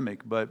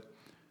pandemic. But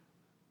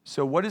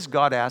so what is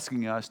God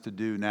asking us to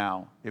do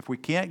now? If we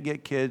can't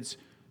get kids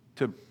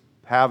to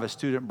have a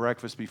student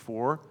breakfast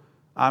before,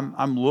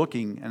 I'm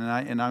looking,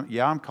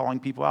 I'm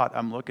calling people out.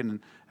 I'm looking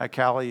at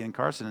Callie and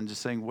Carson and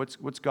just saying,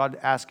 what's God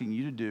asking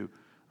you to do?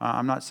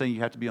 I'm not saying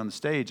you have to be on the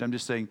stage. I'm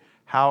just saying,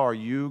 how are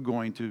you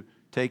going to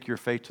take your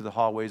faith to the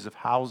hallways of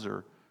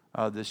Hauser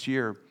this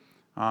year?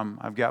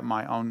 I've got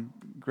my own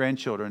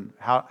grandchildren.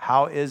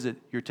 How is it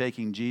you're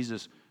taking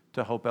Jesus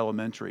to Hope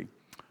Elementary?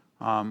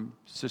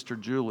 Sister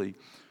Julie,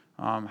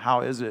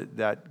 how is it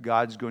that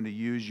God's going to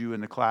use you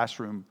in the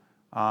classroom?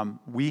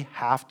 We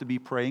have to be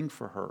praying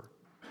for her.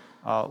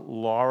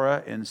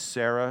 Laura and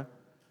Sarah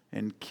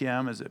and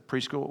Kim is at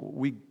preschool.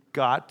 We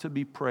got to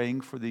be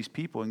praying for these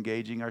people,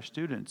 engaging our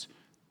students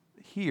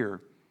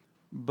here.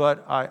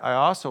 But I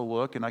also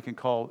look, and I can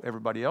call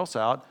everybody else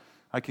out,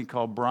 I can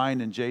call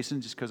Brian and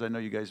Jason just because I know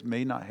you guys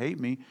may not hate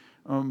me.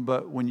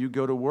 But when you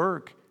go to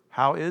work,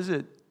 how is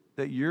it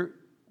that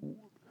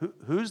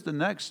who's the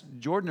next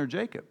Jordan or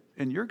Jacob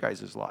in your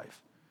guys'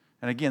 life?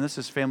 And again, this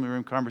is family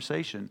room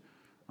conversation.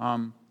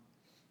 And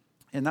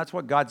that's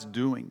what God's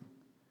doing.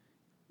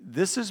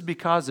 This is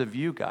because of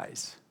you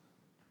guys.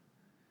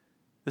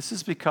 This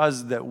is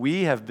because that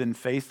we have been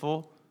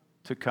faithful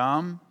to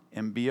come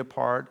and be a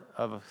part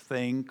of a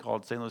thing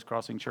called St. Louis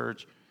Crossing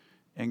Church,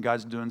 and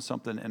God's doing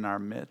something in our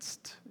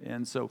midst.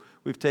 And so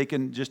we've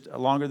taken just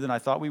longer than I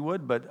thought we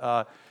would,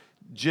 but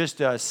just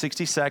a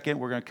 60-second.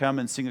 We're going to come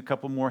and sing a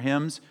couple more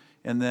hymns,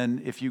 and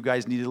then if you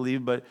guys need to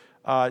leave, but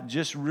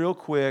just real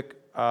quick,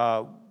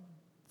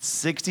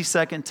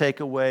 60-second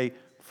takeaway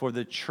for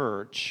the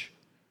church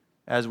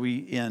as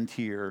we end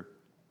here.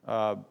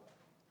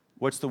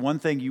 What's the one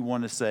thing you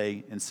want to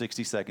say in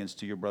 60 seconds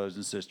to your brothers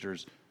and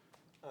sisters?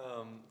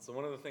 So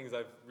one of the things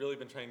I've really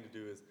been trying to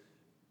do is,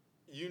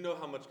 you know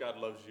how much God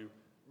loves you.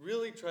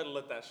 Really try to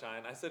let that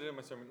shine. I said it in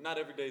my sermon, not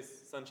every day is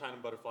sunshine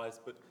and butterflies,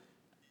 but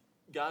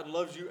God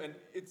loves you, and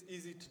it's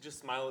easy to just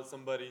smile at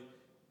somebody.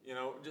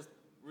 Just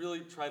really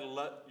try to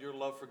let your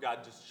love for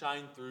God just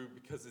shine through,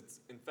 because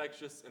it's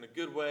infectious in a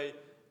good way,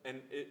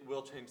 and it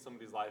will change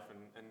somebody's life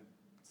and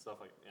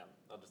stuff like that. Yeah,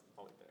 I'll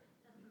leave there.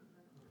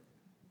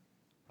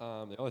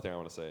 The only thing I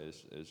want to say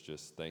is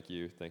just thank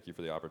you. Thank you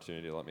for the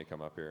opportunity to let me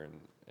come up here and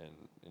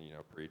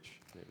preach.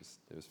 It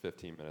was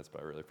 15 minutes,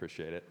 but I really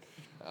appreciate it.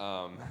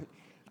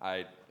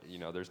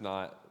 There's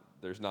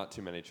not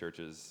too many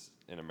churches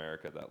in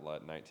America that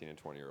let 19 and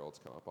 20-year-olds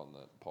come up on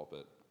the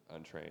pulpit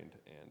untrained,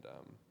 and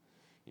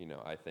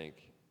I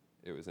think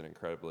it was an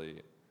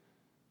incredibly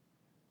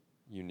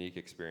unique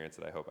experience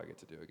that I hope I get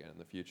to do again in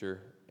the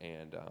future.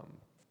 And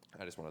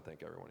I just want to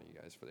thank every one of you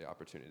guys for the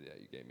opportunity that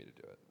you gave me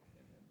to do it.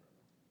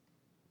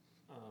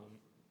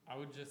 I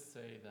would just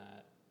say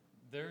that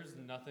there's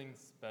nothing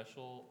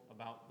special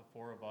about the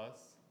four of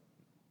us.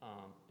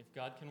 If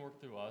God can work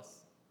through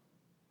us,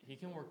 he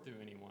can work through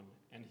anyone,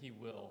 and he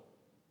will.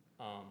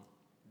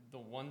 The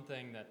one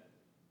thing that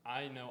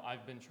I know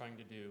I've been trying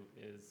to do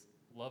is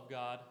love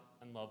God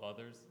and love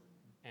others,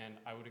 and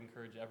I would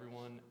encourage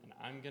everyone, and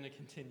I'm going to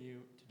continue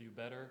to do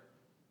better,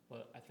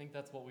 but I think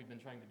that's what we've been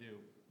trying to do.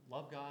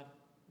 Love God,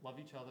 love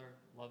each other,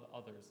 love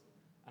others,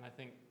 and I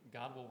think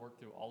God will work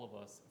through all of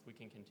us if we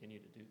can continue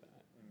to do that.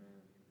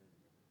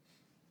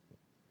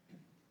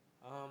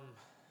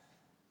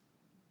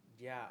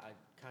 Yeah,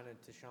 kind of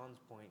to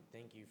Sean's point,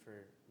 thank you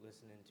for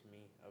listening to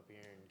me up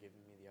here and giving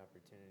me the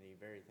opportunity.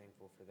 Very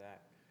thankful for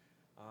that.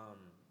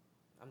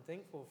 I'm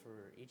thankful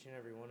for each and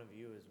every one of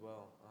you as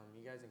well.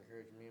 You guys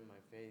encourage me in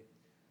my faith,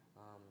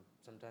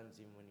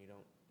 sometimes even when you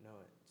don't know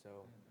it.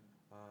 So,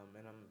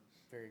 and I'm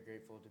very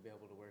grateful to be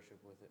able to worship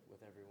with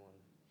everyone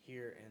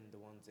here and the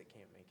ones that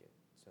can't make it.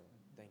 So,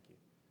 thank you.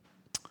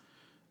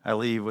 I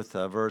leave with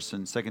a verse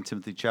in 2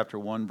 Timothy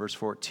chapter 1, verse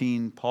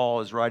 14.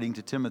 Paul is writing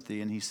to Timothy,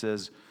 and he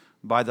says,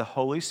 "By the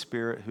Holy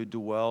Spirit who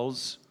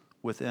dwells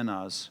within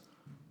us,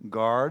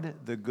 guard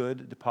the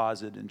good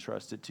deposit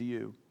entrusted to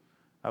you."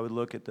 I would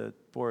look at the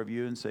four of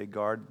you and say,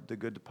 guard the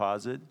good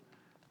deposit.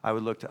 I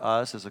would look to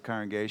us as a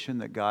congregation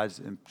that God's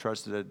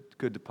entrusted a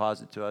good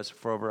deposit to us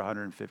for over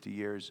 150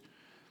 years.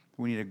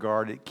 We need to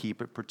guard it,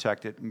 keep it,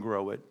 protect it, and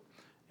grow it.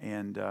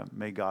 And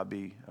may God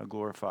be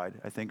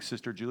glorified. I think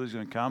Sister Julie's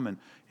going to come,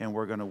 and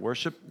we're going to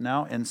worship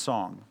now in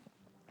song.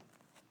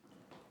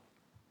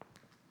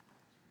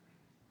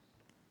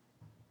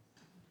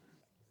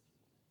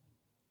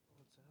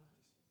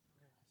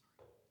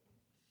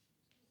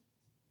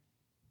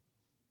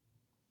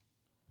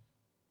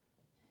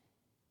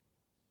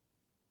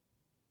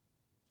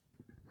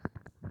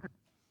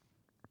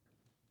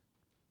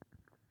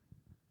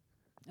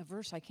 A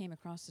verse I came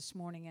across this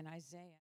morning in Isaiah.